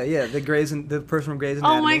Walsh, yeah, the person from Grey's Oh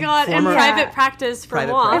Anatomy. my god, and former- Private Practice for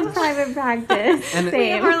Private Juan. And Private Practice. And-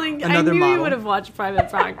 Same. Harling, I Another knew you model. would have watched Private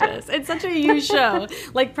Practice. It's such a huge show.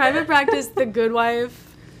 Like Private Practice, The Good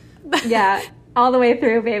Wife. Yeah, all the way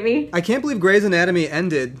through, baby. I can't believe Grey's Anatomy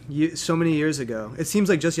ended so many years ago. It seems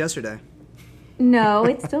like just yesterday. No,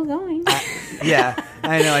 it's still going. Yeah,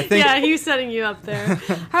 I know. I think Yeah, he's setting you up there.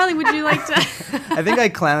 Harling, would you like to? I think I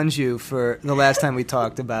clowned you for the last time we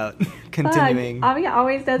talked about continuing. Avi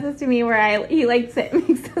always does this to me where he makes this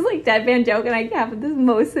like deadpan joke and I have this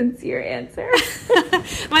most sincere answer.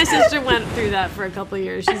 My sister went through that for a couple of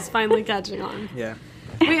years. She's finally catching on. Yeah.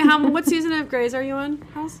 Wait, what season of Grey's are you on,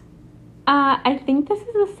 House? I think this is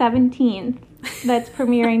the 17th that's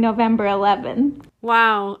premiering November 11th.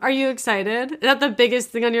 Wow. Are you excited? Is that the biggest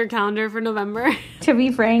thing on your calendar for November? To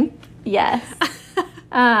be frank, yes.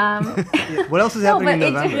 What else is happening in but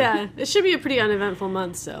it November? Yeah. It should be a pretty uneventful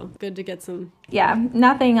month, so good to get some. Yeah,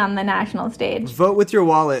 nothing on the national stage. Vote with your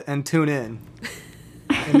wallet and tune in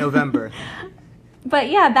November.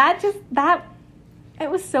 But yeah,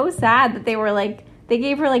 it was so sad that they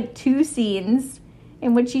gave her like 2 scenes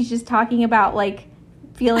in which she's just talking about like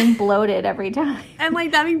feeling bloated every time. And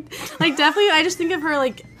like that, I mean, like definitely, I just think of her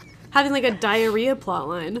like having like a diarrhea plot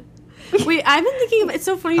line. Wait, I've been thinking. It's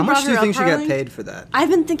so funny. How You much brought do you her think up, she got Harling. paid for that? I've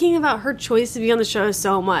been thinking about her choice to be on the show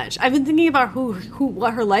so much. I've been thinking about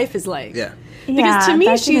what her life is like. Yeah. Because to me,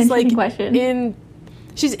 that's an she's like interesting question.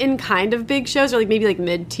 she's in kind of big shows or like maybe like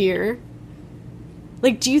mid tier.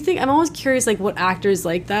 Like, do you think? I'm always curious, like what actors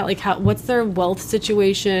like that? Like, what's their wealth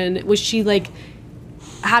situation? Was she like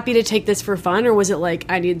happy to take this for fun, or was it like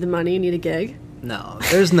I need the money, need a gig? No,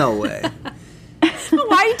 there's no way.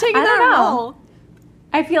 Why are you taking I that don't know. role?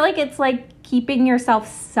 I feel like it's like keeping yourself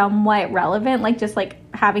somewhat relevant, like just like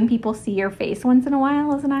having people see your face once in a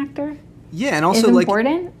while as an actor Yeah, and is also like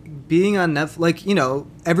important. being on Netflix, like, you know,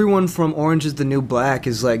 everyone from Orange is the New Black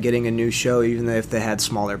is like getting a new show, even if they had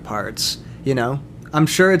smaller parts. You know, I'm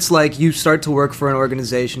sure it's like you start to work for an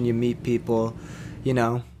organization, you meet people, you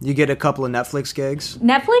know, you get a couple of Netflix gigs.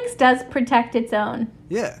 Netflix does protect its own.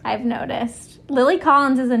 Yeah, I've noticed. Lily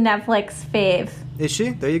Collins is a Netflix fave. is she?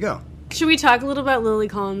 There you go. Should we talk a little about Lily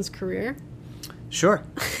Collins' career? Sure.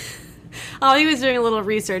 Oh, he was doing a little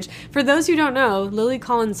research. For those who don't know, Lily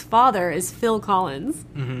Collins' father is Phil Collins.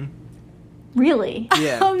 Really?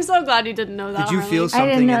 Yeah. I'm so glad you didn't know that. Did you feel Harling. I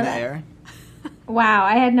didn't something know in the that. air? Wow,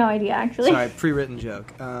 I had no idea actually. Sorry, pre-written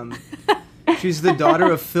joke. She's the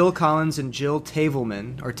daughter of Phil Collins and Jill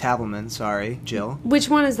Tavelman, sorry, Jill, Which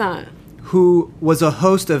one is that? who was a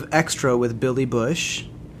host of Extra with Billy Bush,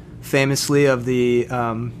 famously of the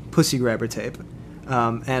Pussy Grabber tape,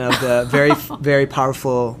 and of the very, very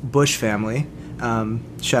powerful Bush family.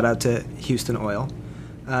 Shout out to Houston Oil.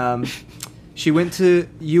 She went to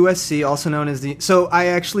USC, also known as the... So I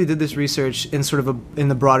actually did this research in sort of in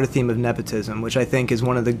the broader theme of nepotism, which I think is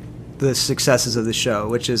one of the successes of the show,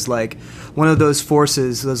 which is like one of those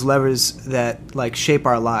forces, those levers that like shape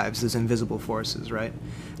our lives, those invisible forces, right?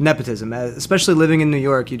 Nepotism, especially living in New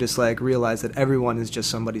York, you just like realize that everyone is just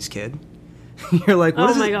somebody's kid. You're like, what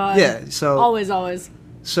Oh is my it? god. Yeah, so... Always.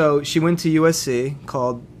 So she went to USC,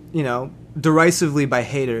 called, you know, derisively by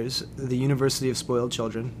haters, the University of Spoiled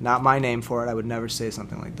Children. Not my name for it. I would never say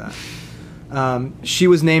something like that. She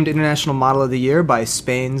was named International Model of the Year by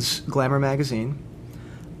Spain's Glamour magazine,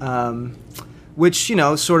 which, you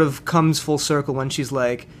know, sort of comes full circle when she's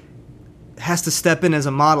like, has to step in as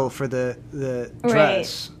a model for the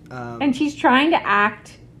dress. And she's trying to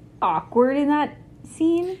act awkward in that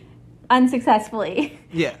scene. unsuccessfully.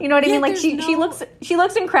 Yeah. You know what I Yeah, mean? Like she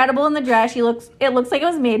looks incredible in the dress. It looks like it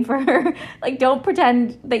was made for her. Like, don't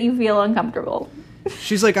pretend that you feel uncomfortable.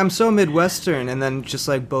 She's like, I'm so Midwestern, and then just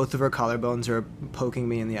like both of her collarbones are poking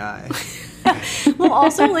me in the eye. Well,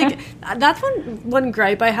 also, like, that's one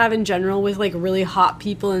gripe I have in general with, like, really hot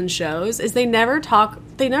people in shows is they never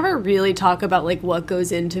really talk about, like, what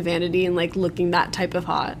goes into vanity and, like, looking that type of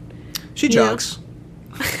hot. She jokes.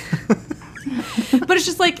 But it's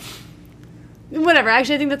just, like, whatever.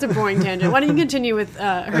 Actually, I think that's a boring tangent. Why don't you continue with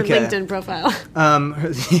her LinkedIn profile?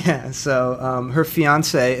 Her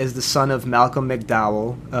fiance is the son of Malcolm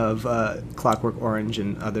McDowell of Clockwork Orange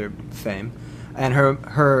and other fame. And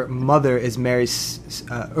her mother is Mary,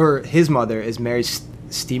 or his mother is Mary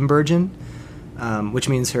Steenburgen, which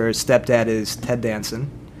means her stepdad is Ted Danson.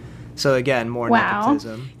 So again, more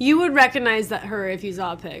nepotism. You would recognize her if you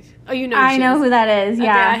saw a pic. Oh, you know. I know who that is.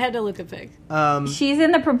 Yeah, okay, I had to look a pic. She's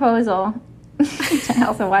in The Proposal, which I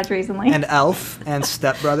also watched recently. And Elf and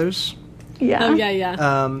Step Brothers. Yeah. Oh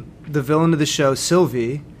yeah. The villain of the show,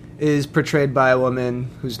 Sylvie, is portrayed by a woman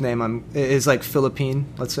whose name is like Philippine,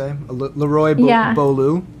 let's say, Leroy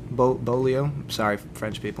Beaulieu. Sorry,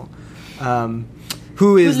 French people.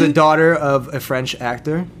 Who is the daughter of a French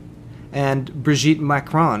actor, and Brigitte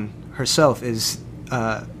Macron herself is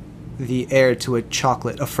the heir to a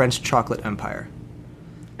French chocolate empire.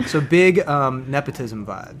 So big nepotism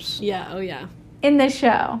vibes. Yeah. Oh yeah. In the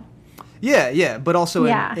show. Yeah, but also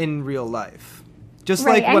in real life. Just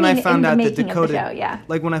right. like when I found out that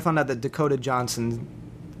Dakota Johnson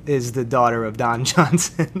is the daughter of Don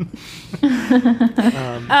Johnson.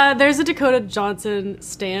 There's a Dakota Johnson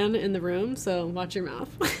stan in the room, so watch your mouth.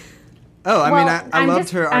 Oh, I mean, I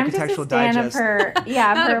loved her Architectural Digest. Of her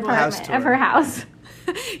apartment, of her house.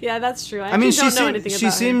 Yeah, that's true. I mean, she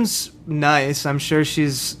seems nice. I'm sure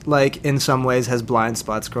she's, like, in some ways has blind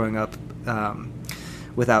spots growing up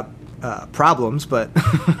without problems, but...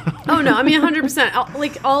 Oh, no, I mean, 100%.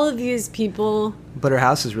 Like, all of these people... But her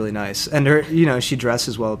house is really nice. And her, she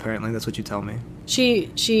dresses well, apparently. That's what you tell me.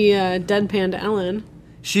 She deadpanned Ellen.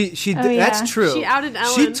 That's true. She outed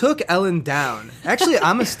Ellen. She took Ellen down. Actually,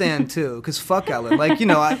 I'm a stan too, because fuck Ellen. Like,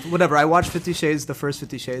 whatever. I watched the first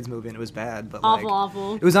 50 Shades movie, and it was bad. But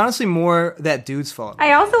awful. It was honestly more that dude's fault.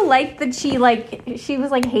 I also liked that she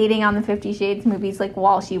was like hating on the 50 Shades movies like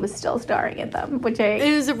while she was still starring in them,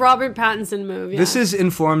 it was a Robert Pattinson move. Yeah. This is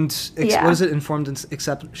informed. What is it? Informed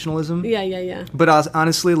exceptionalism. Yeah. But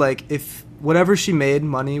honestly, like, if whatever she made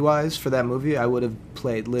money wise for that movie, I would have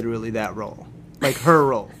played literally that role. Like, her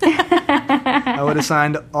role. I would have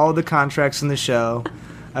signed all the contracts in the show.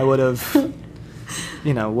 I would have,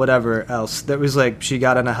 whatever else. That was like, she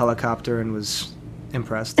got on a helicopter and was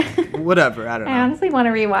impressed. Whatever, I don't know. I honestly want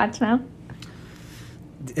to rewatch now.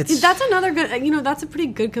 That's another good, that's a pretty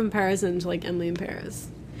good comparison to, like, Emily in Paris.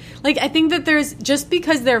 Like, I think that just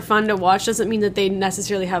because they're fun to watch doesn't mean that they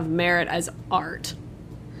necessarily have merit as art.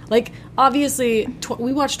 Like, obviously,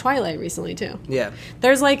 we watched Twilight recently, too. Yeah.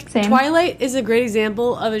 There's, like, Same. Twilight is a great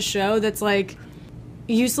example of a show that's, like,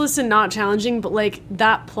 useless and not challenging, but, like,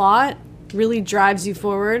 that plot really drives you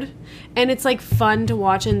forward. And it's, like, fun to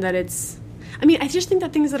watch in that it's... I mean, I just think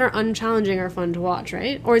that things that are unchallenging are fun to watch,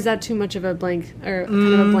 right? Or is that too much of a kind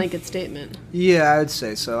of a blanket statement? Yeah, I would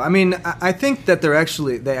say so. I mean, I think that they're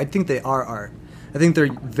actually... I think they are art. I think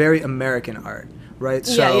they're very American art. Right?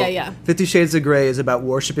 So, yeah. 50 Shades of Grey is about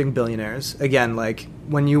worshipping billionaires. Again, like,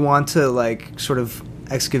 when you want to, like, sort of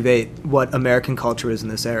excavate what American culture is in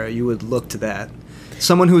this era, you would look to that.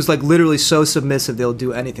 Someone who's, like, literally so submissive they'll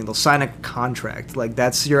do anything. They'll sign a contract. Like,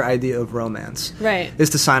 that's your idea of romance. Right.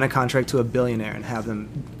 Is to sign a contract to a billionaire and have them,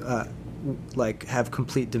 have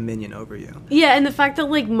complete dominion over you. Yeah, and the fact that,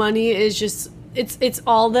 like, money is just... It's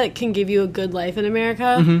all that can give you a good life in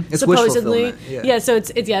America. Mm-hmm. It's supposedly. wish fulfillment. Yeah, so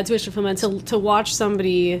it's wish fulfillment to watch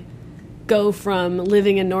somebody go from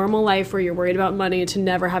living a normal life where you're worried about money to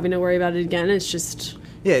never having to worry about it again. It's just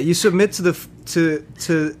you submit to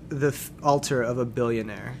the altar of a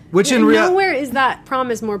billionaire, which in reality, nowhere is that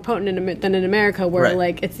promise more potent than in America, where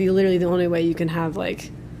like it's literally the only way you can have like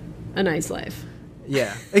a nice life.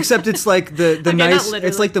 Yeah, except it's like the okay, nice.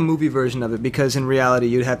 It's like the movie version of it, because in reality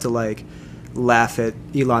you'd have to like laugh at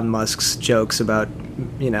Elon Musk's jokes about,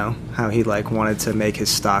 how he like wanted to make his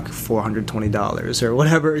stock $420 or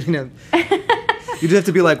whatever, You'd have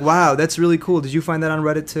to be like, wow, that's really cool. Did you find that on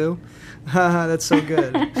Reddit too? Haha, that's so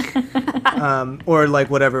good. Or like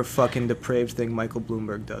whatever fucking depraved thing Michael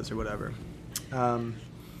Bloomberg does or whatever.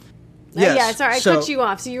 Yeah, sorry, I cut you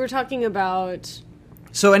off. So you were talking about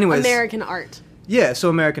American art. Yeah, so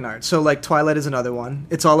American art. So, like, Twilight is another one.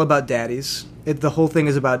 It's all about daddies. The whole thing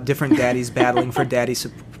is about different daddies battling for daddy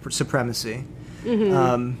supremacy.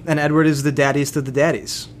 And Edward is the daddiest of the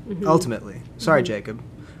daddies, ultimately. Sorry, Jacob.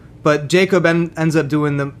 But Jacob ends up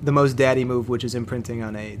doing the most daddy move, which is imprinting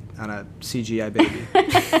on a CGI baby.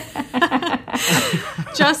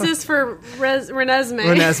 Justice for Renesmee.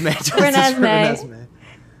 Renesmee.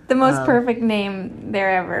 The most perfect name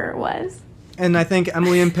there ever was. And I think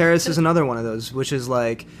Emily in Paris is another one of those, which is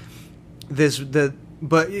like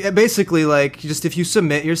but basically like just if you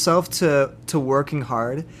submit yourself to working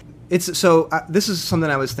hard, this is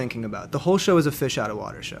something I was thinking about. The whole show is a fish out of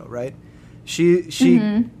water show, right? She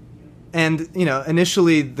and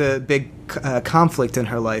initially the big conflict in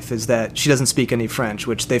her life is that she doesn't speak any French,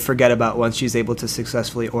 which they forget about once she's able to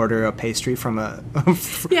successfully order a pastry from a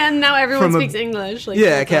and now everyone speaks English.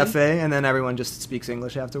 A cafe, and then everyone just speaks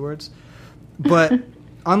English afterwards. But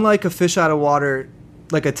unlike a fish out of water,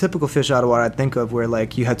 like a typical fish out of water I'd think of, where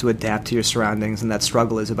like you have to adapt to your surroundings and that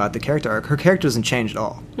struggle is about the character arc, her character doesn't change at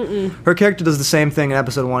all. Her character does the same thing in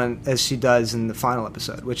episode 1 as she does in the final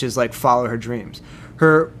episode, which is like follow her dreams.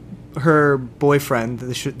 Her boyfriend,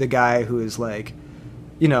 the guy who is like,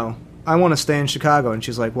 I want to stay in Chicago, and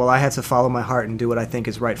she's like, well, I have to follow my heart and do what I think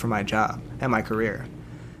is right for my job and my career.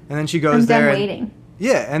 And then she goes there. I'm done waiting.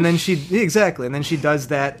 And then exactly, and then she does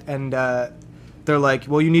that, and they're like,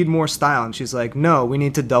 well, you need more style, and she's like, no, we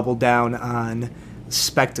need to double down on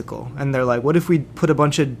spectacle. And they're like, what if we put a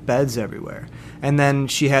bunch of beds everywhere? And then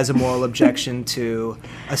she has a moral objection to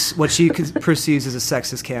what she perceives as a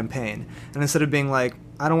sexist campaign. And instead of being like,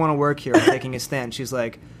 I don't want to work here, I'm taking a stand, she's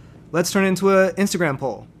like, let's turn it into an Instagram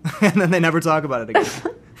poll. And then they never talk about it again.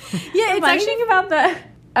 Yeah, it's actually about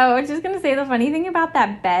I was just going to say the funny thing about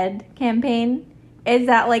that bed campaign is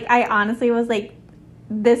that, like, I honestly was like,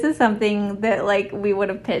 this is something that, like, we would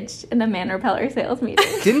have pitched in a Man Repeller sales meeting.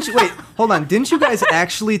 Hold on. Didn't you guys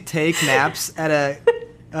actually take naps at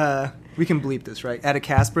we can bleep this, right? At a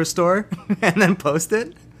Casper store and then post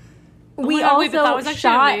it? We also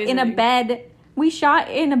shot in a bed. We shot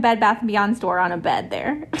in a Bed Bath & Beyond store on a bed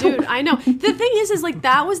there. Dude, I know. The thing is like,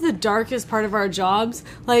 that was the darkest part of our jobs.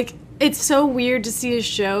 Like, it's so weird to see a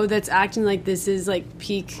show that's acting like this is, like,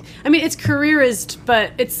 peak. I mean, it's careerist,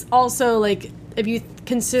 but it's also, like, if you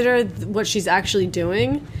consider what she's actually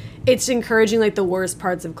doing, it's encouraging, like, the worst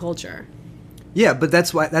parts of culture. Yeah, but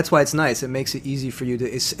that's why it's nice. It makes it easy for you to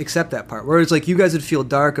accept that part. Whereas, like, you guys would feel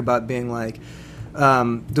dark about being, like,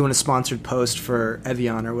 doing a sponsored post for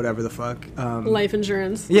Evian or whatever the fuck. Life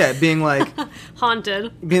insurance. Yeah, being like...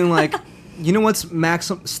 Haunted. Being like, you know what's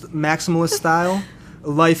maximalist style?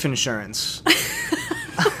 Life insurance.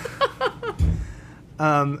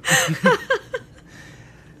 Oh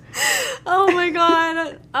my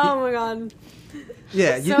god. Oh my god.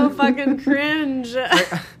 Yeah. So fucking cringe.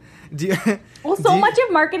 Much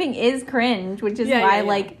of marketing is cringe, which is why,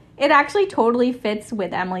 like, it actually totally fits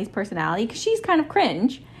with Emily's personality, because she's kind of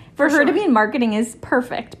cringe. For her to be in marketing is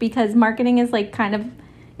perfect, because marketing is, like, kind of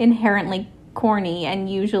inherently corny and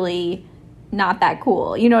usually not that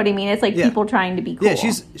cool. You know what I mean? It's like people trying to be cool. Yeah,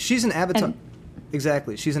 she's an avatar.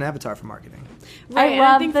 Exactly. She's an avatar for marketing. Right.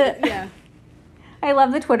 I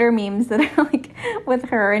love the Twitter memes that are, like, with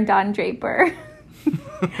her and Don Draper.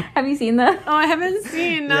 Have you seen them? Oh, I haven't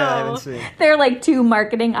seen, no. Yeah, I haven't seen. They're, like, two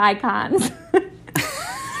marketing icons.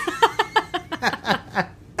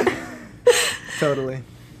 Totally.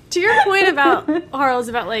 To your point about, Harles,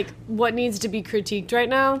 about, like, what needs to be critiqued right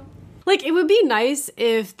now, like, it would be nice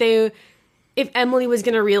if Emily was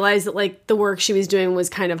going to realize that, like, the work she was doing was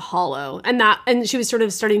kind of hollow, and she was sort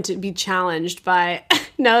of starting to be challenged by,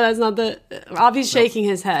 no, that's not Avi's shaking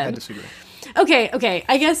his head. I disagree. Okay.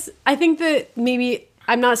 I think that maybe,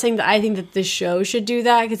 I'm not saying that I think that the show should do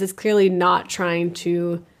that, because it's clearly not trying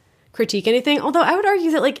to critique anything. Although I would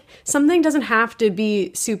argue that, like, something doesn't have to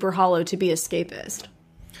be super hollow to be escapist.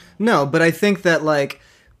 No, but I think that, like,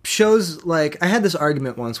 shows, like, I had this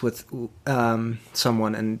argument once with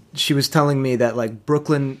someone, and she was telling me that, like,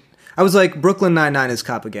 Brooklyn Nine-Nine is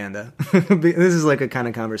propaganda. This is, like, a kind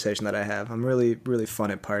of conversation that I have. I'm really, really fun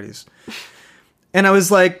at parties. And I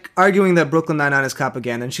was, like, arguing that Brooklyn Nine-Nine is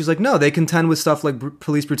propaganda, and she's like, no, they contend with stuff like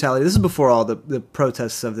police brutality. This is before all the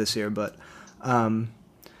protests of this year, but...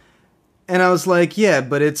 And I was like, yeah,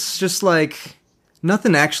 but it's just, like,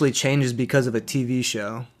 nothing actually changes because of a TV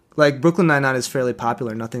show. Like, Brooklyn Nine-Nine is fairly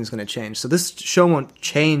popular. Nothing's going to change. So this show won't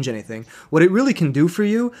change anything. What it really can do for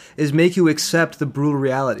you is make you accept the brutal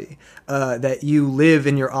reality that you live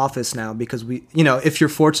in your office now, because if you're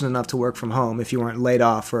fortunate enough to work from home, if you weren't laid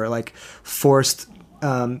off or, like, forced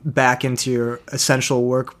back into your essential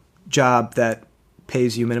work job that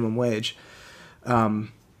pays you minimum wage,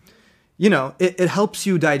 it helps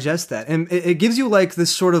you digest that. And it gives you, like,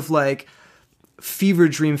 this sort of, like, fever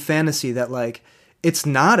dream fantasy that like it's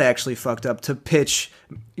not actually fucked up to pitch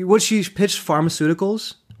what she pitched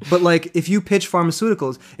pharmaceuticals. But like if you pitch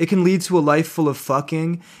pharmaceuticals, it can lead to a life full of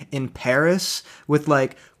fucking in Paris with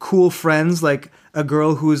like cool friends, like a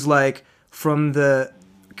girl who's like from the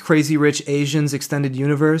Crazy Rich Asians extended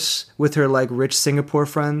universe with her like rich Singapore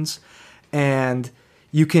friends, and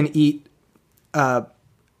you can eat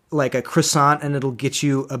like a croissant and it'll get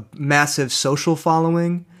you a massive social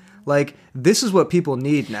following. Like this is what people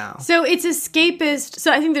need now. So it's escapist.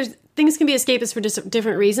 So I think things can be escapist for just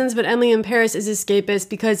different reasons, but Emily in Paris is escapist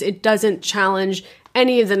because it doesn't challenge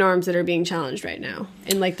any of the norms that are being challenged right now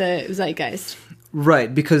in like the zeitgeist.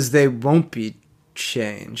 Right, because they won't be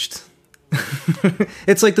changed.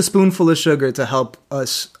 It's like the spoonful of sugar to help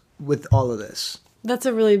us with all of this. That's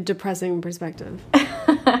a really depressing perspective.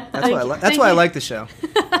 That's why I like the show.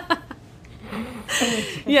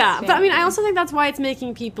 Yeah, but I mean, I also think that's why it's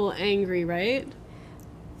making people angry, right?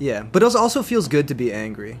 Yeah, but it also feels good to be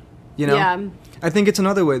angry, you know? Yeah. I think it's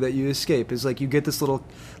another way that you escape, is like you get this little,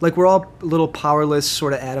 like we're all little powerless,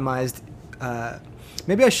 sort of atomized,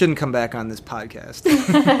 maybe I shouldn't come back on this podcast.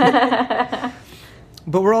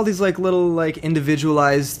 But we're all these like little like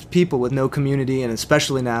individualized people with no community, and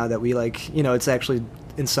especially now that we like, you know, it's actually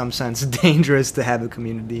in some sense dangerous to have a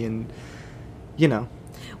community, and you know.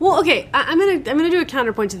 Well, okay, I'm gonna do a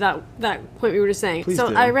counterpoint to that point we were just saying. Please so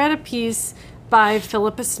do. I read a piece by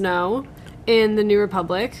Philippa Snow in the New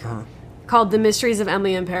Republic called "The Mysteries of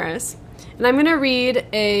Emily in Paris," and I'm gonna read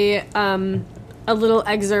a little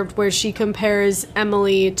excerpt where she compares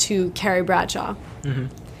Emily to Carrie Bradshaw. Mm-hmm.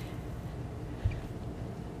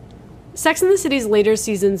 Sex and the City's later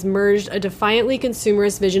seasons merged a defiantly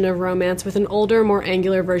consumerist vision of romance with an older, more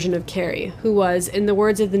angular version of Carrie, who was, in the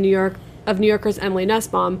words of New Yorker's Emily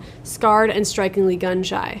Nussbaum, scarred and strikingly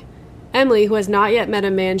gun-shy. Emily, who has not yet met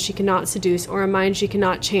a man she cannot seduce or a mind she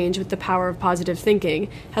cannot change with the power of positive thinking,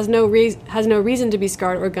 has no reason to be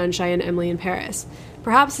scarred or gun-shy in Emily in Paris.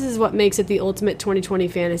 Perhaps this is what makes it the ultimate 2020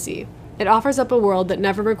 fantasy. It offers up a world that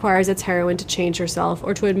never requires its heroine to change herself,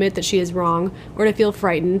 or to admit that she is wrong, or to feel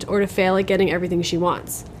frightened, or to fail at getting everything she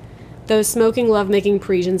wants. Those smoking, love-making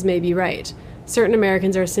Parisians may be right. Certain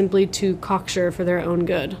Americans are simply too cocksure for their own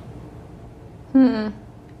good.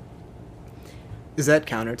 Is that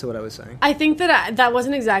counter to what I was saying? I think that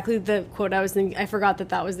wasn't exactly the quote I was thinking. I forgot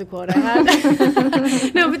that was the quote I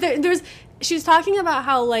had. No, but there's... She was talking about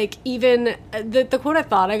how, like, even... The quote I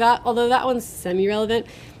thought I got, although that one's semi-relevant,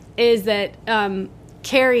 is that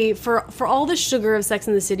Carrie, for all the sugar of Sex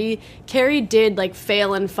and the City, Carrie did, like,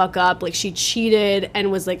 fail and fuck up. Like, she cheated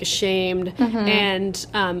and was, like, ashamed. Mm-hmm.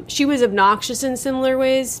 And she was obnoxious in similar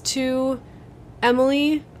ways to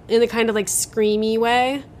Emily, in the kind of, like, screamy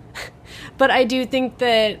way. But I do think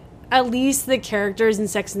that at least the characters in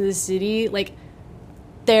Sex and the City, like,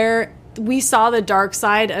 we saw the dark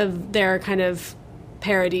side of their kind of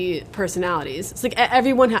parody personalities. It's like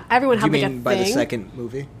everyone had like a thing. You mean by the second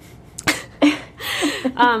movie?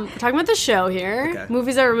 We're talking about the show here. Okay.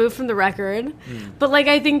 Movies are removed from the record. But, like,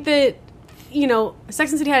 I think that, you know,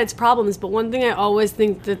 Sex and the City had its problems, but one thing I always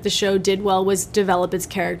think that the show did well was develop its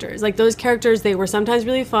characters. Like, those characters, they were sometimes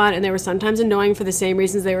really fun, and they were sometimes annoying for the same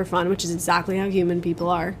reasons they were fun, which is exactly how human people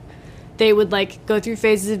are. They would, like, go through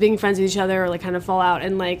phases of being friends with each other or, like, kind of fall out,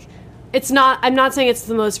 and, like, I'm not saying it's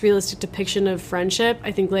the most realistic depiction of friendship.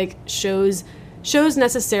 I think, like, shows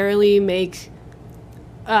necessarily make...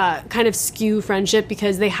 kind of skew friendship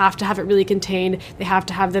because they have to have it really contained. They have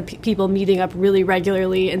to have the people meeting up really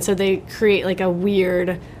regularly, and so they create like a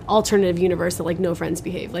weird alternative universe that like no friends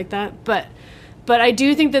behave like that. But I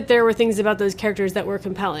do think that there were things about those characters that were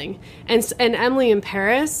compelling. And Emily in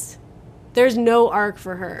Paris, there's no arc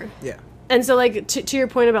for her. Yeah. And so, like, to your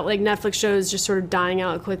point about, like, Netflix shows just sort of dying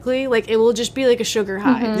out quickly, like, it will just be, like, a sugar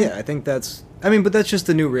high. Mm-hmm. Yeah, I think but that's just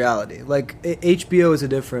the new reality. Like, HBO is a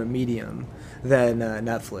different medium than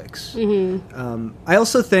Netflix. Mm-hmm. I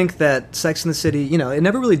also think that Sex and the City, you know, it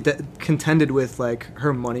never really contended with, like,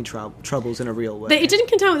 her money troubles in a real way. It didn't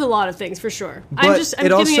contend with a lot of things, for sure. But I'm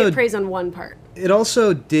giving it praise on one part. It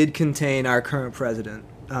also did contain our current president,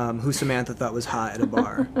 who Samantha thought was hot at a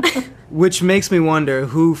bar. Which makes me wonder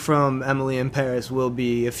who from Emily in Paris will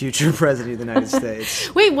be a future president of the United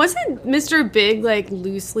States. Wait, wasn't Mr. Big, like,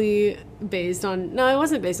 loosely based on... No, it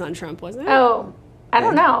wasn't based on Trump, was it? Oh, I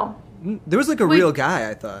don't know. There was, like, a real guy,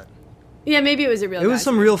 I thought. Yeah, maybe it was a real guy. It was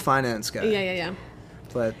some real finance guy. Yeah.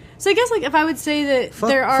 But... So I guess, like, if I would say that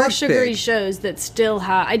there are sugary shows that still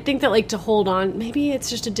have... I think that, like, to hold on... Maybe it's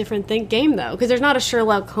just a different game, though. Because there's not a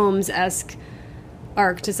Sherlock Holmes-esque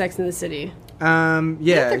arc to Sex and the City.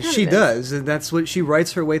 Yeah, there kind she of is. does. And that's what she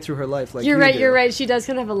writes her way through her life. Like You're you right. do. You're right. She does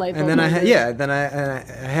kind of have a life. And then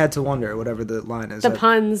I had to wonder whatever the line is. The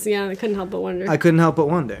puns. Yeah, I couldn't help but wonder. I couldn't help but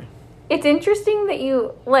wonder. It's interesting that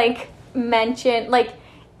you mention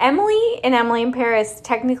Emily in Paris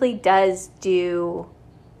technically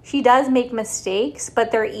she does make mistakes,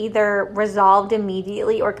 but they're either resolved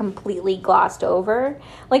immediately or completely glossed over.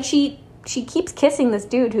 Like she keeps kissing this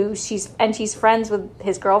dude who she's friends with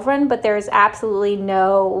his girlfriend, but there's absolutely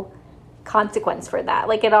no consequence for that.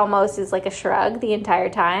 Like it almost is like a shrug the entire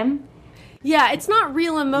time. Yeah, it's not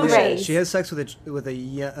real emotion. Right. She has sex with a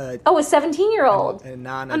 17-year-old. an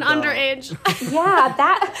underage. Yeah,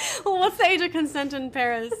 that. Well, what's the age of consent in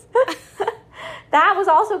Paris? That was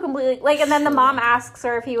also completely and then the mom asks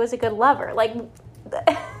her if he was a good lover.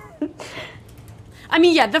 I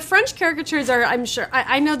mean, yeah, the French caricatures are, I'm sure,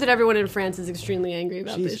 I know that everyone in France is extremely angry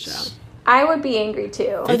about this show. I would be angry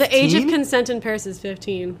too. Oh, the age of 15? consent in Paris is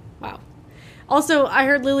 15. Wow. Also, I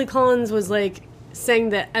heard Lily Collins was saying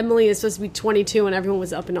that Emily is supposed to be 22 and everyone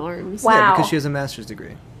was up in arms. Wow. Yeah, because she has a master's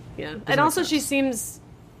degree. Yeah. And also she seems,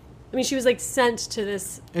 she was sent to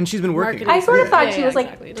this. And she's been working. Marketing. I sort of thought Yeah, she was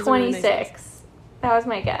exactly. It doesn't really make 26. That was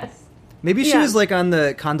my guess. Maybe she Yeah. was on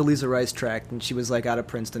the Condoleezza Rice track and she was out of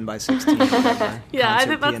Princeton by 16. Yeah, I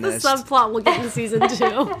think that's the subplot we'll get in season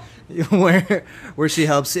 2. where she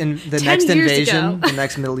helps in the 10 next years invasion, ago. the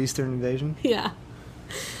next Middle Eastern invasion. Yeah.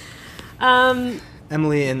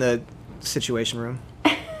 Emily in the Situation Room.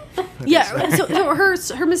 Yeah, so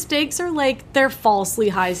her mistakes are they're falsely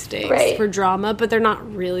high stakes Right. for drama, but they're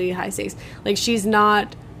not really high stakes. She's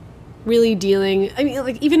not really dealing. I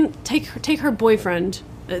mean, even take her boyfriend.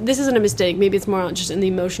 This isn't a mistake. Maybe it's more just in the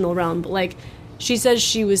emotional realm. But she says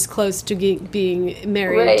she was close to being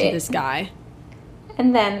married to Right. this guy,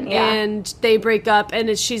 And then, and they break up,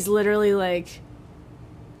 and she's literally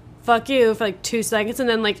 "fuck you" for 2 seconds, and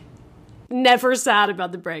then never sad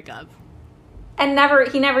about the breakup. And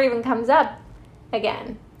he never even comes up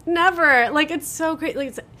again. Never. It's so great.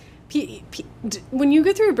 When you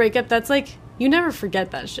go through a breakup, that's you never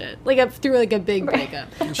forget that shit. Through a big breakup.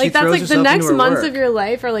 She That's throws the herself next into her months work. of your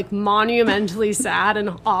life are monumentally sad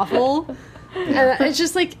and awful. And it's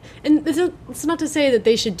just and it's not to say that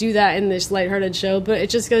they should do that in this lighthearted show, but it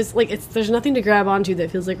just goes there's nothing to grab onto that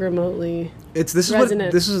feels remotely. This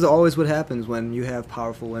resonant. is always what happens when you have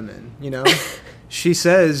powerful women. She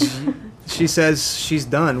says she's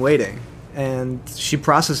done waiting, and she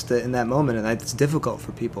processed it in that moment, and it's difficult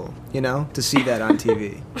for people, to see that on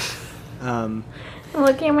TV. I'm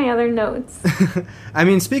looking at my other notes. I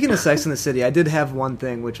mean, speaking of Sex and the City, I did have one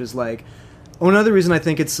thing, which was another reason I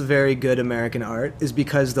think it's a very good American art is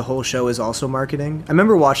because the whole show is also marketing. I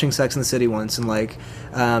remember watching Sex and the City once,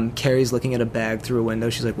 and Carrie's looking at a bag through a window.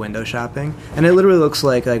 She's window shopping, and it literally looks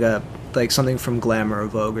like something from Glamour or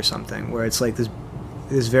Vogue or something, where it's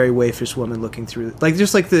this very waifish woman looking through,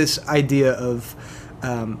 just this idea of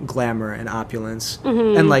glamour and opulence,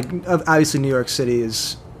 and obviously New York City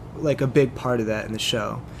is a big part of that in the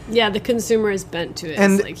show. Yeah, the consumer is bent to it.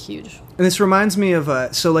 And- It's huge. And this reminds me of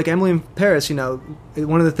Emily in Paris. One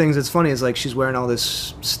of the things that's funny is she's wearing all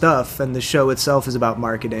this stuff, and the show itself is about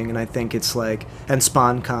marketing. And I think it's and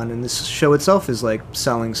SpawnCon, and this show itself is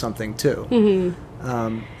selling something too.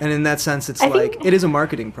 Mm-hmm. And in that sense, it's it is a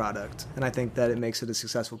marketing product, and I think that it makes it a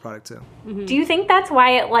successful product too. Mm-hmm. Do you think that's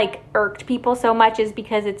why it irked people so much? Is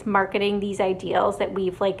because it's marketing these ideals that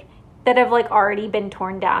we've that have already been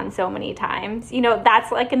torn down so many times?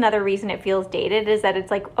 That's another reason it feels dated, is that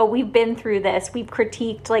it's oh, we've been through this. We've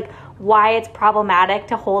critiqued why it's problematic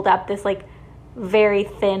to hold up this very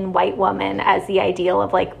thin white woman as the ideal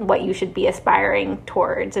of what you should be aspiring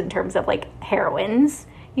towards in terms of heroines.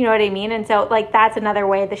 You know what I mean? And so that's another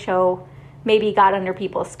way the show maybe got under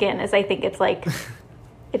people's skin, is I think it's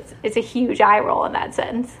it's a huge eye roll in that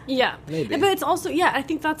sense. Yeah. Maybe. But it's also, I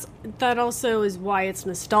think that also is why it's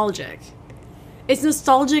nostalgic. It's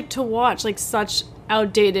nostalgic to watch such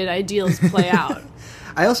outdated ideals play out.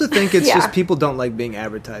 I also think it's Yeah. just people don't like being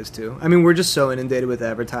advertised to. I mean, we're just so inundated with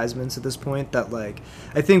advertisements at this point that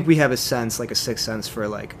I think we have a sense, a sixth sense for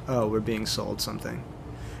oh, we're being sold something.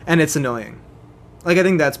 And it's annoying. I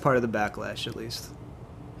think that's part of the backlash, at least.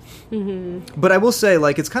 Mm-hmm. But I will say,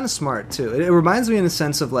 it's kind of smart, too. It reminds me in the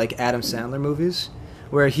sense of, Adam Sandler movies,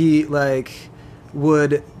 where he,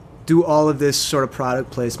 would do all of this sort of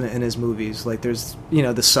product placement in his movies. There's,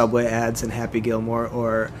 the Subway ads and Happy Gilmore,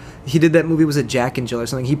 or he did that movie, was it Jack and Jill or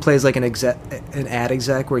something? He plays, an ad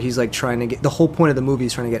exec where he's, trying to get... The whole point of the movie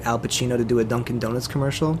is trying to get Al Pacino to do a Dunkin' Donuts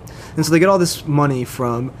commercial. And so they get all this money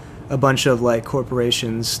from a bunch of,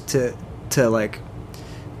 corporations to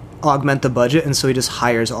augment the budget, and so he just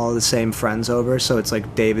hires all the same friends over. So it's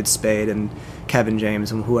like David Spade and Kevin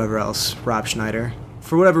James and whoever else, Rob Schneider.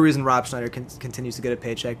 For whatever reason, Rob Schneider continues to get a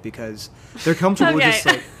paycheck because they're comfortable with just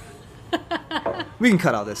like... We can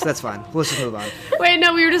cut all this. That's fine. Let's just move on. Wait,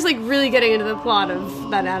 no, we were just like really getting into the plot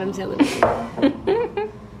of that Adam Sandler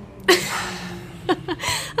movie.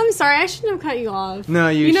 I'm sorry, I shouldn't have cut you off. No,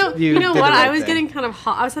 you know did what? the right I was thing. getting kind of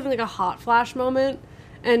hot. I was having like a hot flash moment,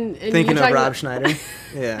 and Thinking of Rob Schneider.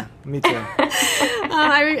 Yeah, me too.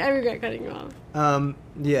 I regret cutting you off.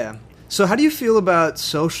 Yeah. So, how do you feel about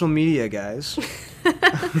social media, guys? Wait,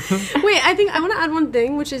 I think I want to add one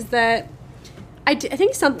thing, which is that I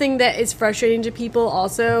think something that is frustrating to people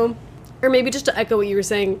also, or maybe just to echo what you were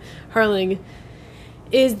saying, Harling,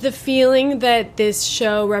 is the feeling that this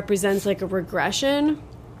show represents like a regression.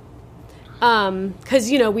 Because,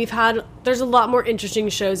 you know, there's a lot more interesting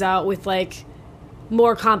shows out with like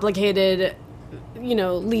more complicated, you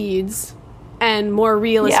know, leads and more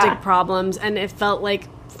realistic problems, and it felt like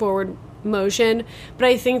forward motion. But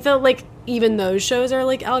I think that like even those shows are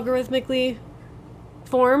like algorithmically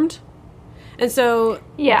formed. And so,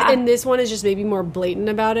 and this one is just maybe more blatant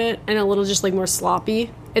about it and a little just like more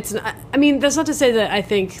sloppy. It's not, I mean, that's not to say that I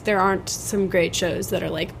think there aren't some great shows that are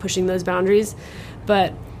like pushing those boundaries,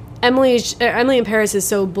 but Emily in Paris is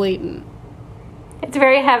so blatant. It's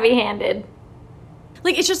very heavy-handed.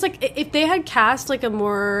 Like, it's just like if they had cast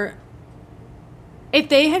more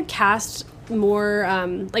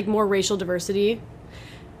more racial diversity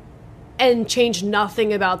and changed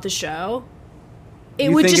nothing about the show, it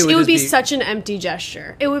would be such an empty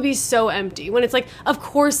gesture. It would be so empty when it's like, of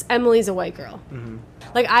course Emily's a white girl. Mm-hmm.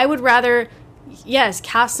 Like, I would rather,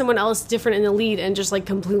 cast someone else different in the lead and just like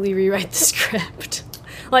completely rewrite the script.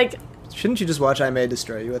 Like, shouldn't you just watch I May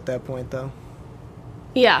Destroy You at that point, though?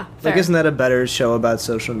 Yeah, fair. Like, isn't that a better show about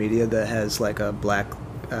social media that has like a black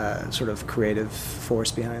sort of creative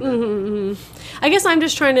force behind it? Mm-hmm, mm-hmm. I guess I'm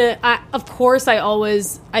just trying to. Of course,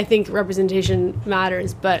 I think representation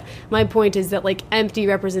matters, but my point is that like empty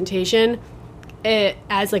representation,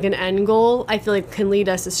 as like an end goal, I feel like can lead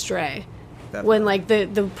us astray. Definitely. When like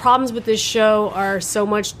the problems with this show are so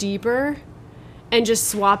much deeper, and just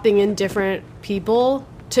swapping in different people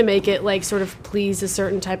to make it like sort of please a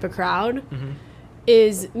certain type of crowd. Mm-hmm.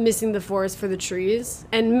 Is missing the forest for the trees,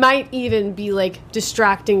 and might even be like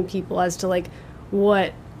distracting people as to like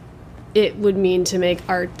what it would mean to make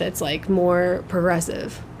art that's like more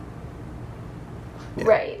progressive. Yeah.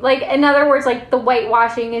 Right. Like, in other words, like the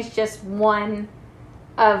whitewashing is just one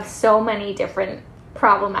of so many different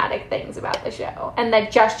problematic things about the show, and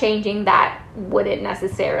that just changing that wouldn't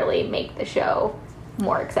necessarily make the show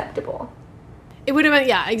more acceptable. It would have been,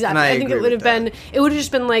 yeah, exactly. I think it would have been, it would have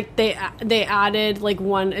just been like they added like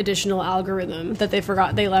one additional algorithm that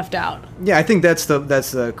they left out. Yeah, I think that's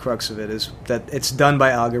the crux of it, is that it's done by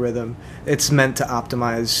algorithm. It's meant to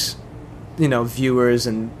optimize, you know, viewers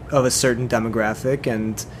and of a certain demographic,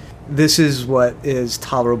 and this is what is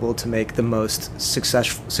tolerable to make the most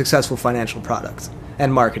successful financial product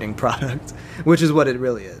and marketing product, which is what it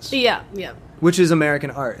really is. Yeah, yeah. Which is American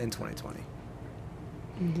art in 2020.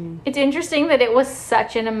 Mm-hmm. It's interesting that it was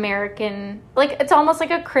such an American, like, it's almost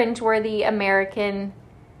like a cringeworthy American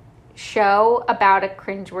show about a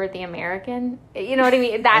cringeworthy American. You know what I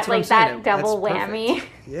mean? That, like, that double whammy.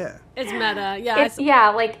 Yeah. It's meta. Yeah. Yeah,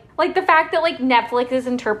 like the fact that, like, Netflix is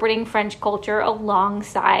interpreting French culture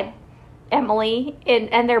alongside Emily,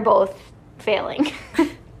 and they're both failing.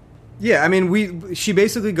 Yeah, I mean, she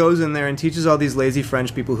basically goes in there and teaches all these lazy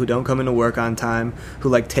French people who don't come into work on time, who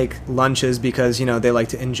like take lunches because, you know, they like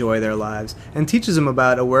to enjoy their lives, and teaches them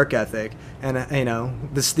about a work ethic and, you know,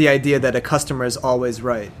 the idea that a customer is always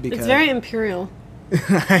right. Because it's very imperial.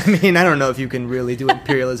 I mean, I don't know if you can really do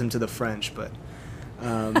imperialism to the French, but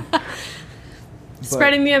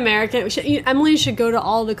spreading the American. Emily should go to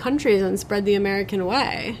all the countries and spread the American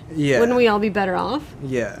way. Yeah. Wouldn't we all be better off?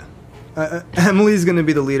 Yeah. Emily's going to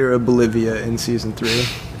be the leader of Bolivia in season 3.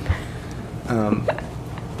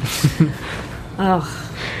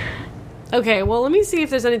 Oh. Okay, well, let me see if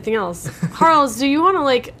there's anything else. Harles, do you want to,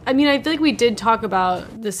 like... I mean, I feel like we did talk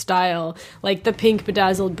about the style, like the pink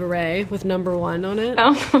bedazzled beret with number 1 on it.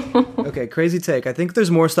 Oh. Okay, crazy take. I think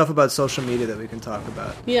there's more stuff about social media that we can talk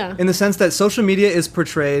about. Yeah. In the sense that social media is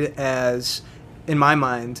portrayed as, in my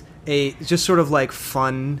mind, a just sort of, like,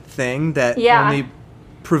 fun thing that only...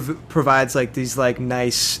 provides like these like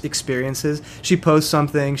nice experiences. She posts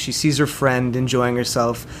something, she sees her friend enjoying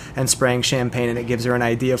herself and spraying champagne, and it gives her an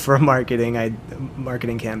idea for a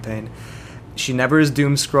marketing campaign. she never is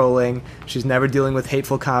doom scrolling. She's never dealing with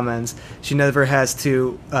hateful comments. She never has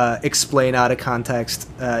to explain out of context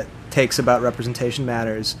takes about representation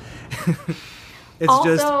matters. It's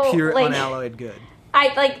Also, just pure like, unalloyed good.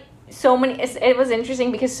 It was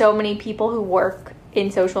interesting because so many people who work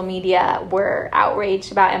in social media were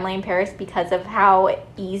outraged about Emily in Paris because of how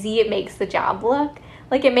easy it makes the job look.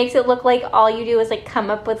 Like, it makes it look like all you do is, like, come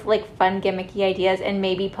up with, like, fun, gimmicky ideas and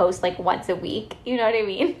maybe post, like, once a week. You know what I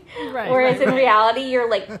mean? Right. Whereas in reality, you're,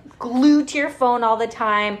 like, glued to your phone all the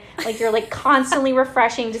time. Like, you're, like, constantly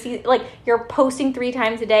refreshing to see, like, you're posting 3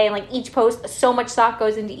 times a day. And, like, each post, so much thought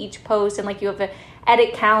goes into each post. And, like, you have an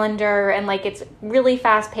edit calendar. And, like, it's really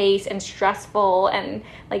fast-paced and stressful and,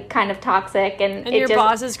 like, kind of toxic. And your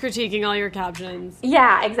boss is critiquing all your captions.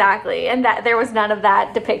 Yeah, exactly. And that there was none of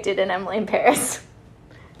that depicted in Emily in Paris.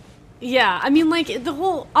 Yeah, I mean, like,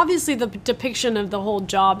 obviously the depiction of the whole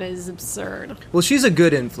job is absurd. Well, she's a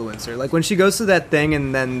good influencer. Like, when she goes to that thing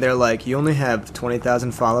and then they're like, you only have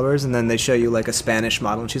 20,000 followers, and then they show you, like, a Spanish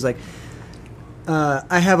model, and she's like,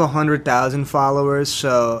 I have 100,000 followers,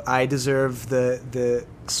 so I deserve the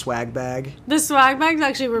swag bag. The swag bags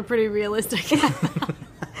actually were pretty realistic.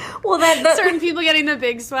 Well, certain people getting the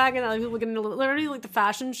big swag and other people getting literally like the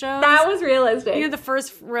fashion shows. That was realistic. You know, the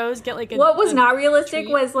first rows get like what was not realistic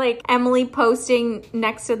was like Emily posting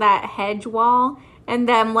next to that hedge wall and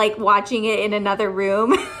them like watching it in another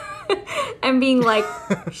room and being like,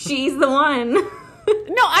 she's the one. No,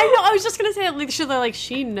 I know. I was just gonna say like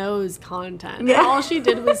she knows content. Yeah. All she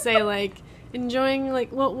did was say like enjoying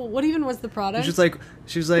like what even was the product?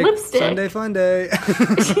 She was like lipstick. Sunday fun day.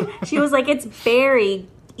 she was like, it's very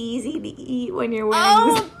easy to eat when you're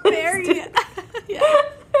wearing very yeah.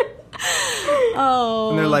 Oh.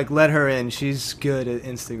 And they're like, let her in. She's good at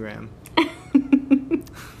Instagram.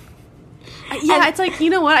 Yeah, it's like, you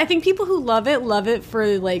know what? I think people who love it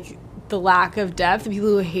for like the lack of depth, and people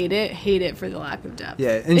who hate it for the lack of depth.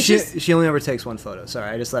 Yeah, and she only ever takes one photo. Sorry,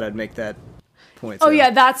 I just thought I'd make that point. Oh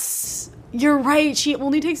yeah, you're right. She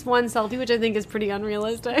only takes one selfie, which I think is pretty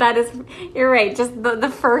unrealistic. You're right. Just the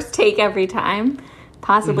first take every time.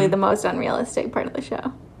 Possibly the most unrealistic part of the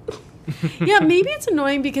show. Yeah, maybe it's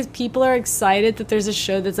annoying because people are excited that there's a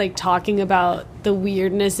show that's like talking about the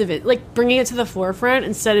weirdness of it, like bringing it to the forefront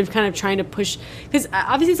instead of kind of trying to push, because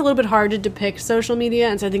obviously it's a little bit hard to depict social media,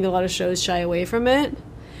 and so I think a lot of shows shy away from it.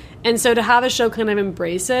 And so to have a show kind of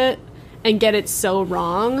embrace it and get it so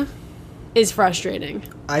wrong is frustrating.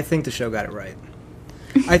 I think the show got it right.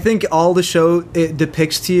 I think all the show it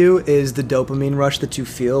depicts to you is the dopamine rush that you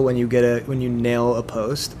feel when you when you nail a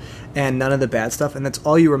post, and none of the bad stuff, and that's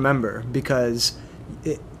all you remember because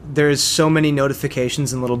there's so many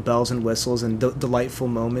notifications and little bells and whistles and delightful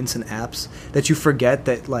moments and apps that you forget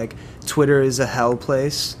that like Twitter is a hell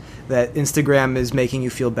place, that Instagram is making you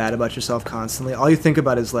feel bad about yourself constantly. All you think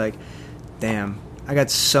about is like, damn, I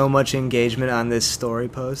got so much engagement on this story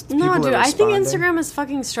post. No, dude, I think Instagram is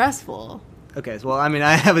fucking stressful. Okay, well, I mean,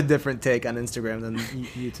 I have a different take on Instagram than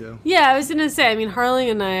you two. Yeah, I was going to say, I mean,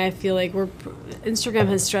 Harling and I feel like Instagram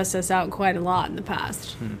has stressed us out quite a lot in the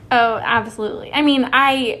past. Oh, absolutely. I mean,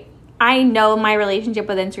 I know my relationship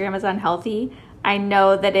with Instagram is unhealthy. I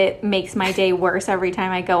know that it makes my day worse every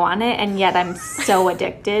time I go on it, and yet I'm so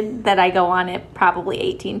addicted that I go on it probably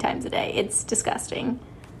 18 times a day. It's disgusting.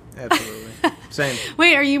 Absolutely. Same.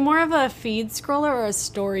 Wait, are you more of a feed scroller or a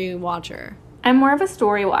story watcher? I'm more of a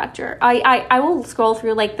story watcher. I will scroll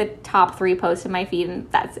through like the top 3 posts in my feed and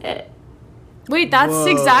that's it. Wait, that's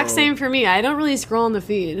the exact same for me. I don't really scroll on the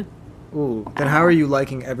feed. Ooh, then how are you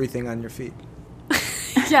liking everything on your feed?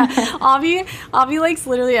 Yeah, Avi likes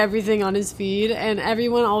literally everything on his feed, and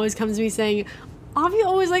everyone always comes to me saying, Avi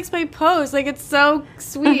always likes my post. Like, it's so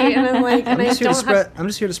sweet. And I'm like, I'm just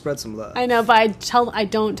here to spread some love. I know, but I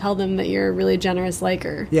don't tell them that you're a really generous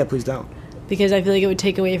liker. Yeah, please don't. Because I feel like it would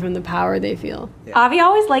take away from the power they feel. Yeah. Avi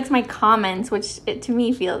always likes my comments, which to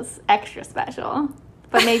me feels extra special.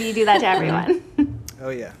 But maybe you do that to everyone. Oh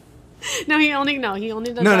yeah. No, he only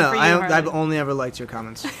does that for you. No, I've only ever liked your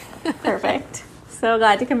comments. Perfect. So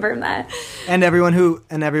glad to confirm that. And everyone who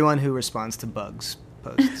responds to Bugs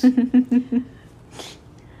posts.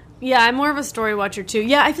 Yeah, I'm more of a story watcher too.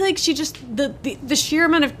 Yeah, I feel like she just the sheer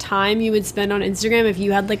amount of time you would spend on Instagram if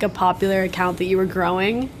you had like a popular account that you were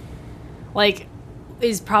growing, like,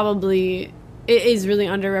 is really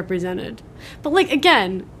underrepresented. But like,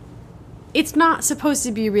 again, it's not supposed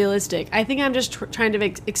to be realistic. I think I'm just trying to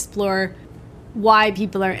explore why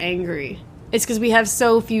people are angry. It's because we have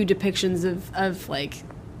so few depictions of like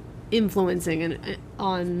influencing and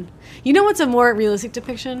on. You know what's a more realistic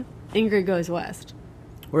depiction? Ingrid Goes West.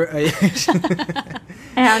 I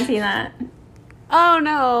haven't seen that. Oh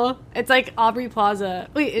no, it's like Aubrey Plaza.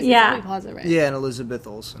 Wait, it's Aubrey Plaza, right? Yeah, and Elizabeth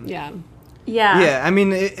Olsen. Yeah. Yeah, I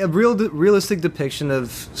mean, a realistic depiction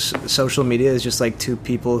of social media is just like two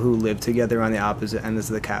people who live together on the opposite ends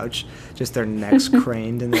of the couch, just their necks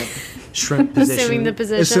craned in that shrimp position.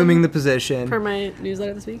 Assuming the position. For my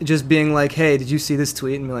newsletter this week. Just being like, hey, did you see this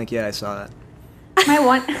tweet? And be like, yeah, I saw that. My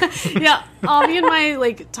one. Yeah, Avi and my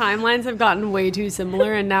like timelines have gotten way too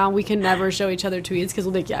similar, and now we can never show each other tweets because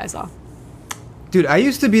we'll be like, yeah, I saw. Dude, I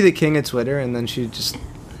used to be the king of Twitter, and then she just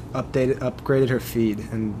upgraded her feed,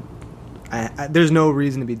 and there's no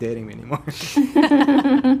reason to be dating me anymore.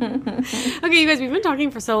 Okay, you guys, we've been talking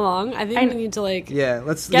for so long. I think we need to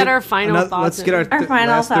let's get our final thoughts. Let's get our final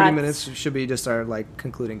last thoughts. 30 minutes should be just our like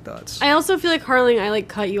concluding thoughts. I also feel like Harling, I like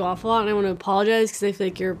cut you off a lot, and I want to apologize because I feel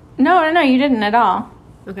like you're No, you didn't at all.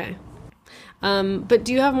 okay. But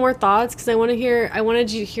do you have more thoughts? Because I wanted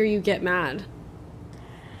to hear you get mad.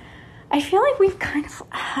 I feel like we've kind of,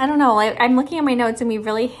 I don't know, I'm looking at my notes and we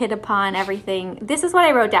really hit upon everything. This is what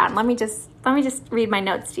I wrote down. Let me just read my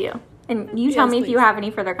notes to you. And you tell me if you have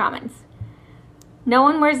any further comments. No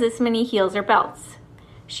one wears this many heels or belts.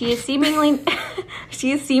 She is seemingly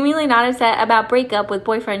not upset about breakup with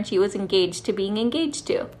boyfriend she was engaged to being engaged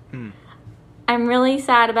to. I'm really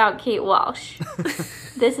sad about Kate Walsh.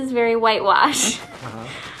 This is very whitewash.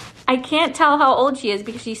 I can't tell how old she is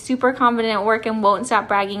because she's super confident at work and won't stop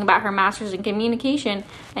bragging about her master's in communication,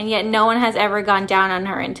 and yet no one has ever gone down on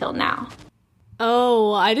her until now.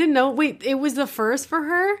 Oh, I didn't know. Wait, it was the first for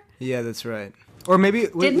her? Yeah, that's right. Or maybe...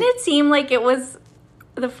 Didn't it seem like it was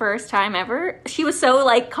the first time ever? She was so,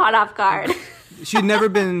 like, caught off guard. She'd never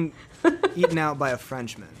been eaten out by a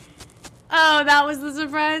Frenchman. Oh, that was the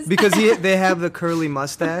surprise? Because they have the curly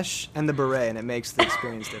mustache and the beret, and it makes the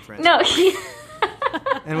experience different. No,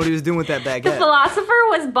 and what he was doing with that baguette. The philosopher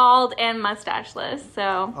was bald and mustacheless,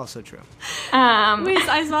 so... Also true. Wait,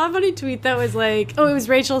 I saw a funny tweet that was like... Oh, it was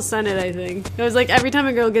Rachel Sennett, I think. It was like, every time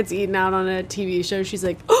a girl gets eaten out on a TV show, she's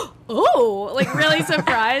like, oh, like really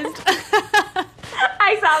surprised.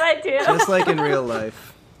 I saw that too. Just like in real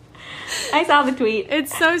life. I saw the tweet.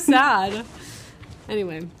 It's so sad.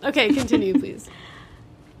 Anyway, okay, continue, please.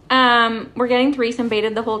 We're getting threesome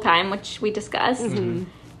baited the whole time, which we discussed. Mm-hmm.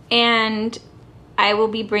 And I will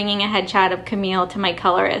be bringing a headshot of Camille to my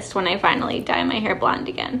colorist when I finally dye my hair blonde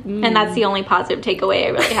again. And that's the only positive takeaway I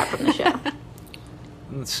really have from the show.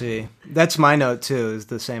 Let's see. That's my note, too, is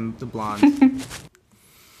the blonde.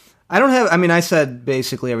 I said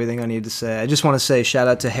basically everything I needed to say. I just want to say shout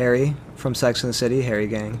out to Harry from Sex and the City, Harry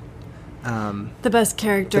Gang. The best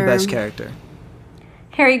character. The best character.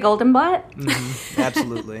 Harry Goldenblatt? Mm-hmm.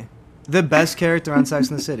 Absolutely. The best character on Sex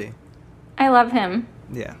and the City. I love him.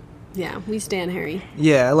 Yeah. Yeah, we stan Harry.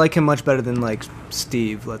 Yeah, I like him much better than, like,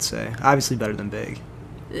 Steve, let's say. Obviously better than Big.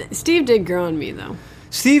 Steve did grow on me, though.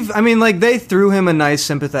 Steve, I mean, like, they threw him a nice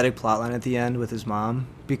sympathetic plotline at the end with his mom,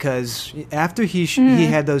 because after he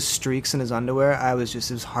had those streaks in his underwear, it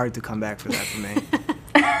was hard to come back for that for me.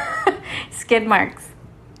 Skid marks.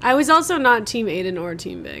 I was also not Team Aiden or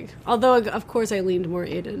Team Big. Although, of course, I leaned more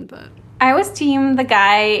Aiden, but... I was team the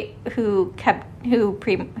guy who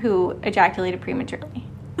ejaculated prematurely.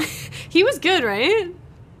 He was good, right?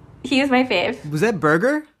 He was my fave. Was that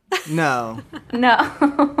Burger? No.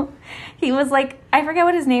 No. He was like, I forget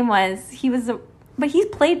what his name was. But he's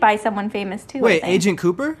played by someone famous too. Wait, Agent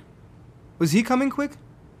Cooper? Was he coming quick?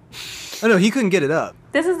 Oh no, he couldn't get it up.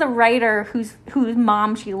 This is the writer whose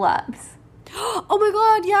mom she loves. Oh my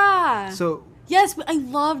god, yeah. So yes, I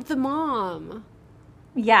loved the mom.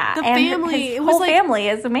 Yeah, the and family. His it was whole like, family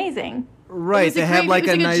is amazing. Right, they had like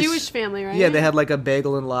it was a nice Jewish family, right? Yeah, they had like a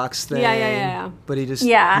bagel and lox thing. Yeah. But he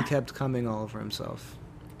kept coming all over himself.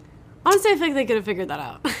 Honestly, I think they could have figured that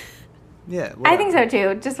out. Yeah, I think so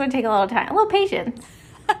too. Just would take a little time, a little patience.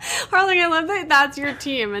 Harling, I love that that's your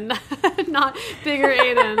team and not Big or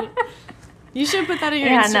Aiden. You should put that in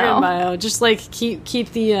your Instagram bio. Just like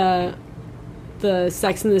keep the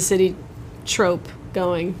Sex and the City trope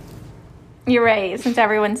going. You're right, since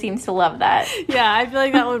everyone seems to love that. Yeah, I feel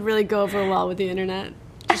like that would really go over well with the internet.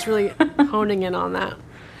 Just really honing in on that.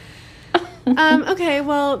 Okay,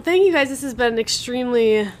 well, thank you guys. This has been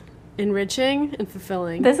extremely enriching and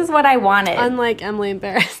fulfilling. This is what I wanted. Unlike Emily and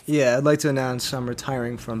Barris. Yeah, I'd like to announce I'm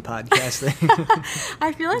retiring from podcasting.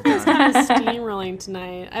 I feel like I was kind of steamrolling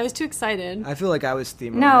tonight. I was too excited. I feel like I was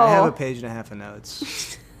steamrolling. No. I have a page and a half of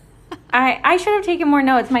notes. I should have taken more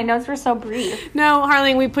notes. My notes were so brief. No,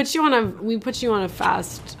 Harling, we put you on a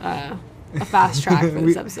fast track for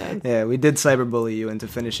this episode. Yeah, we did cyberbully you into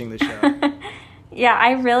finishing the show. Yeah,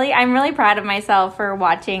 I'm really proud of myself for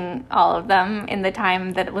watching all of them in the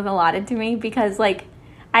time that was allotted to me because, like,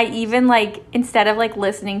 I even like, instead of like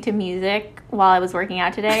listening to music while I was working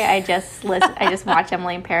out today, I just watched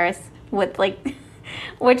Emily in Paris with like,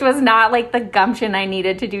 which was not like the gumption I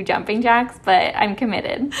needed to do jumping jacks, but I'm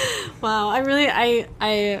committed. Wow,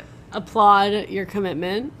 I applaud your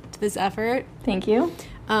commitment to this effort. Thank you.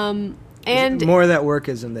 And more of that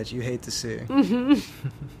workism that you hate to see.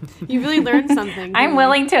 You really learned something. I'm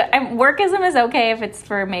willing to. Workism is okay if it's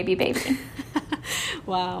for maybe baby.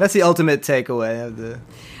 Wow. That's the ultimate takeaway of the...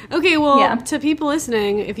 Okay, well, to people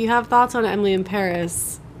listening, if you have thoughts on Emily in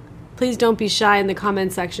Paris, please don't be shy in the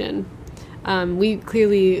comment section. We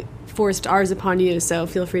clearly forced ours upon you, so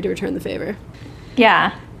feel free to return the favor.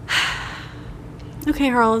 Yeah. Okay,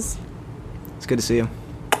 Harles. It's good to see you.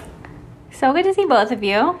 So good to see both of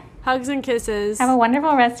you. Hugs and kisses. Have a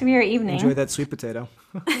wonderful rest of your evening. Enjoy that sweet potato.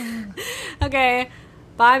 Okay.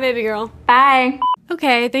 Bye, baby girl. Bye.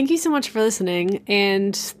 Okay, thank you so much for listening.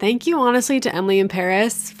 And thank you, honestly, to Emily in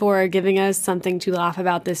Paris for giving us something to laugh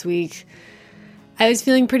about this week. I was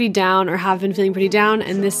feeling pretty down, or have been feeling pretty down,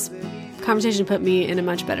 and this conversation put me in a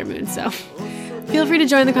much better mood. So feel free to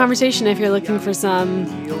join the conversation if you're looking for some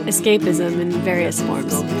escapism in various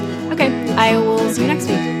forms. Okay, I will see you next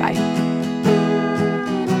week. Bye.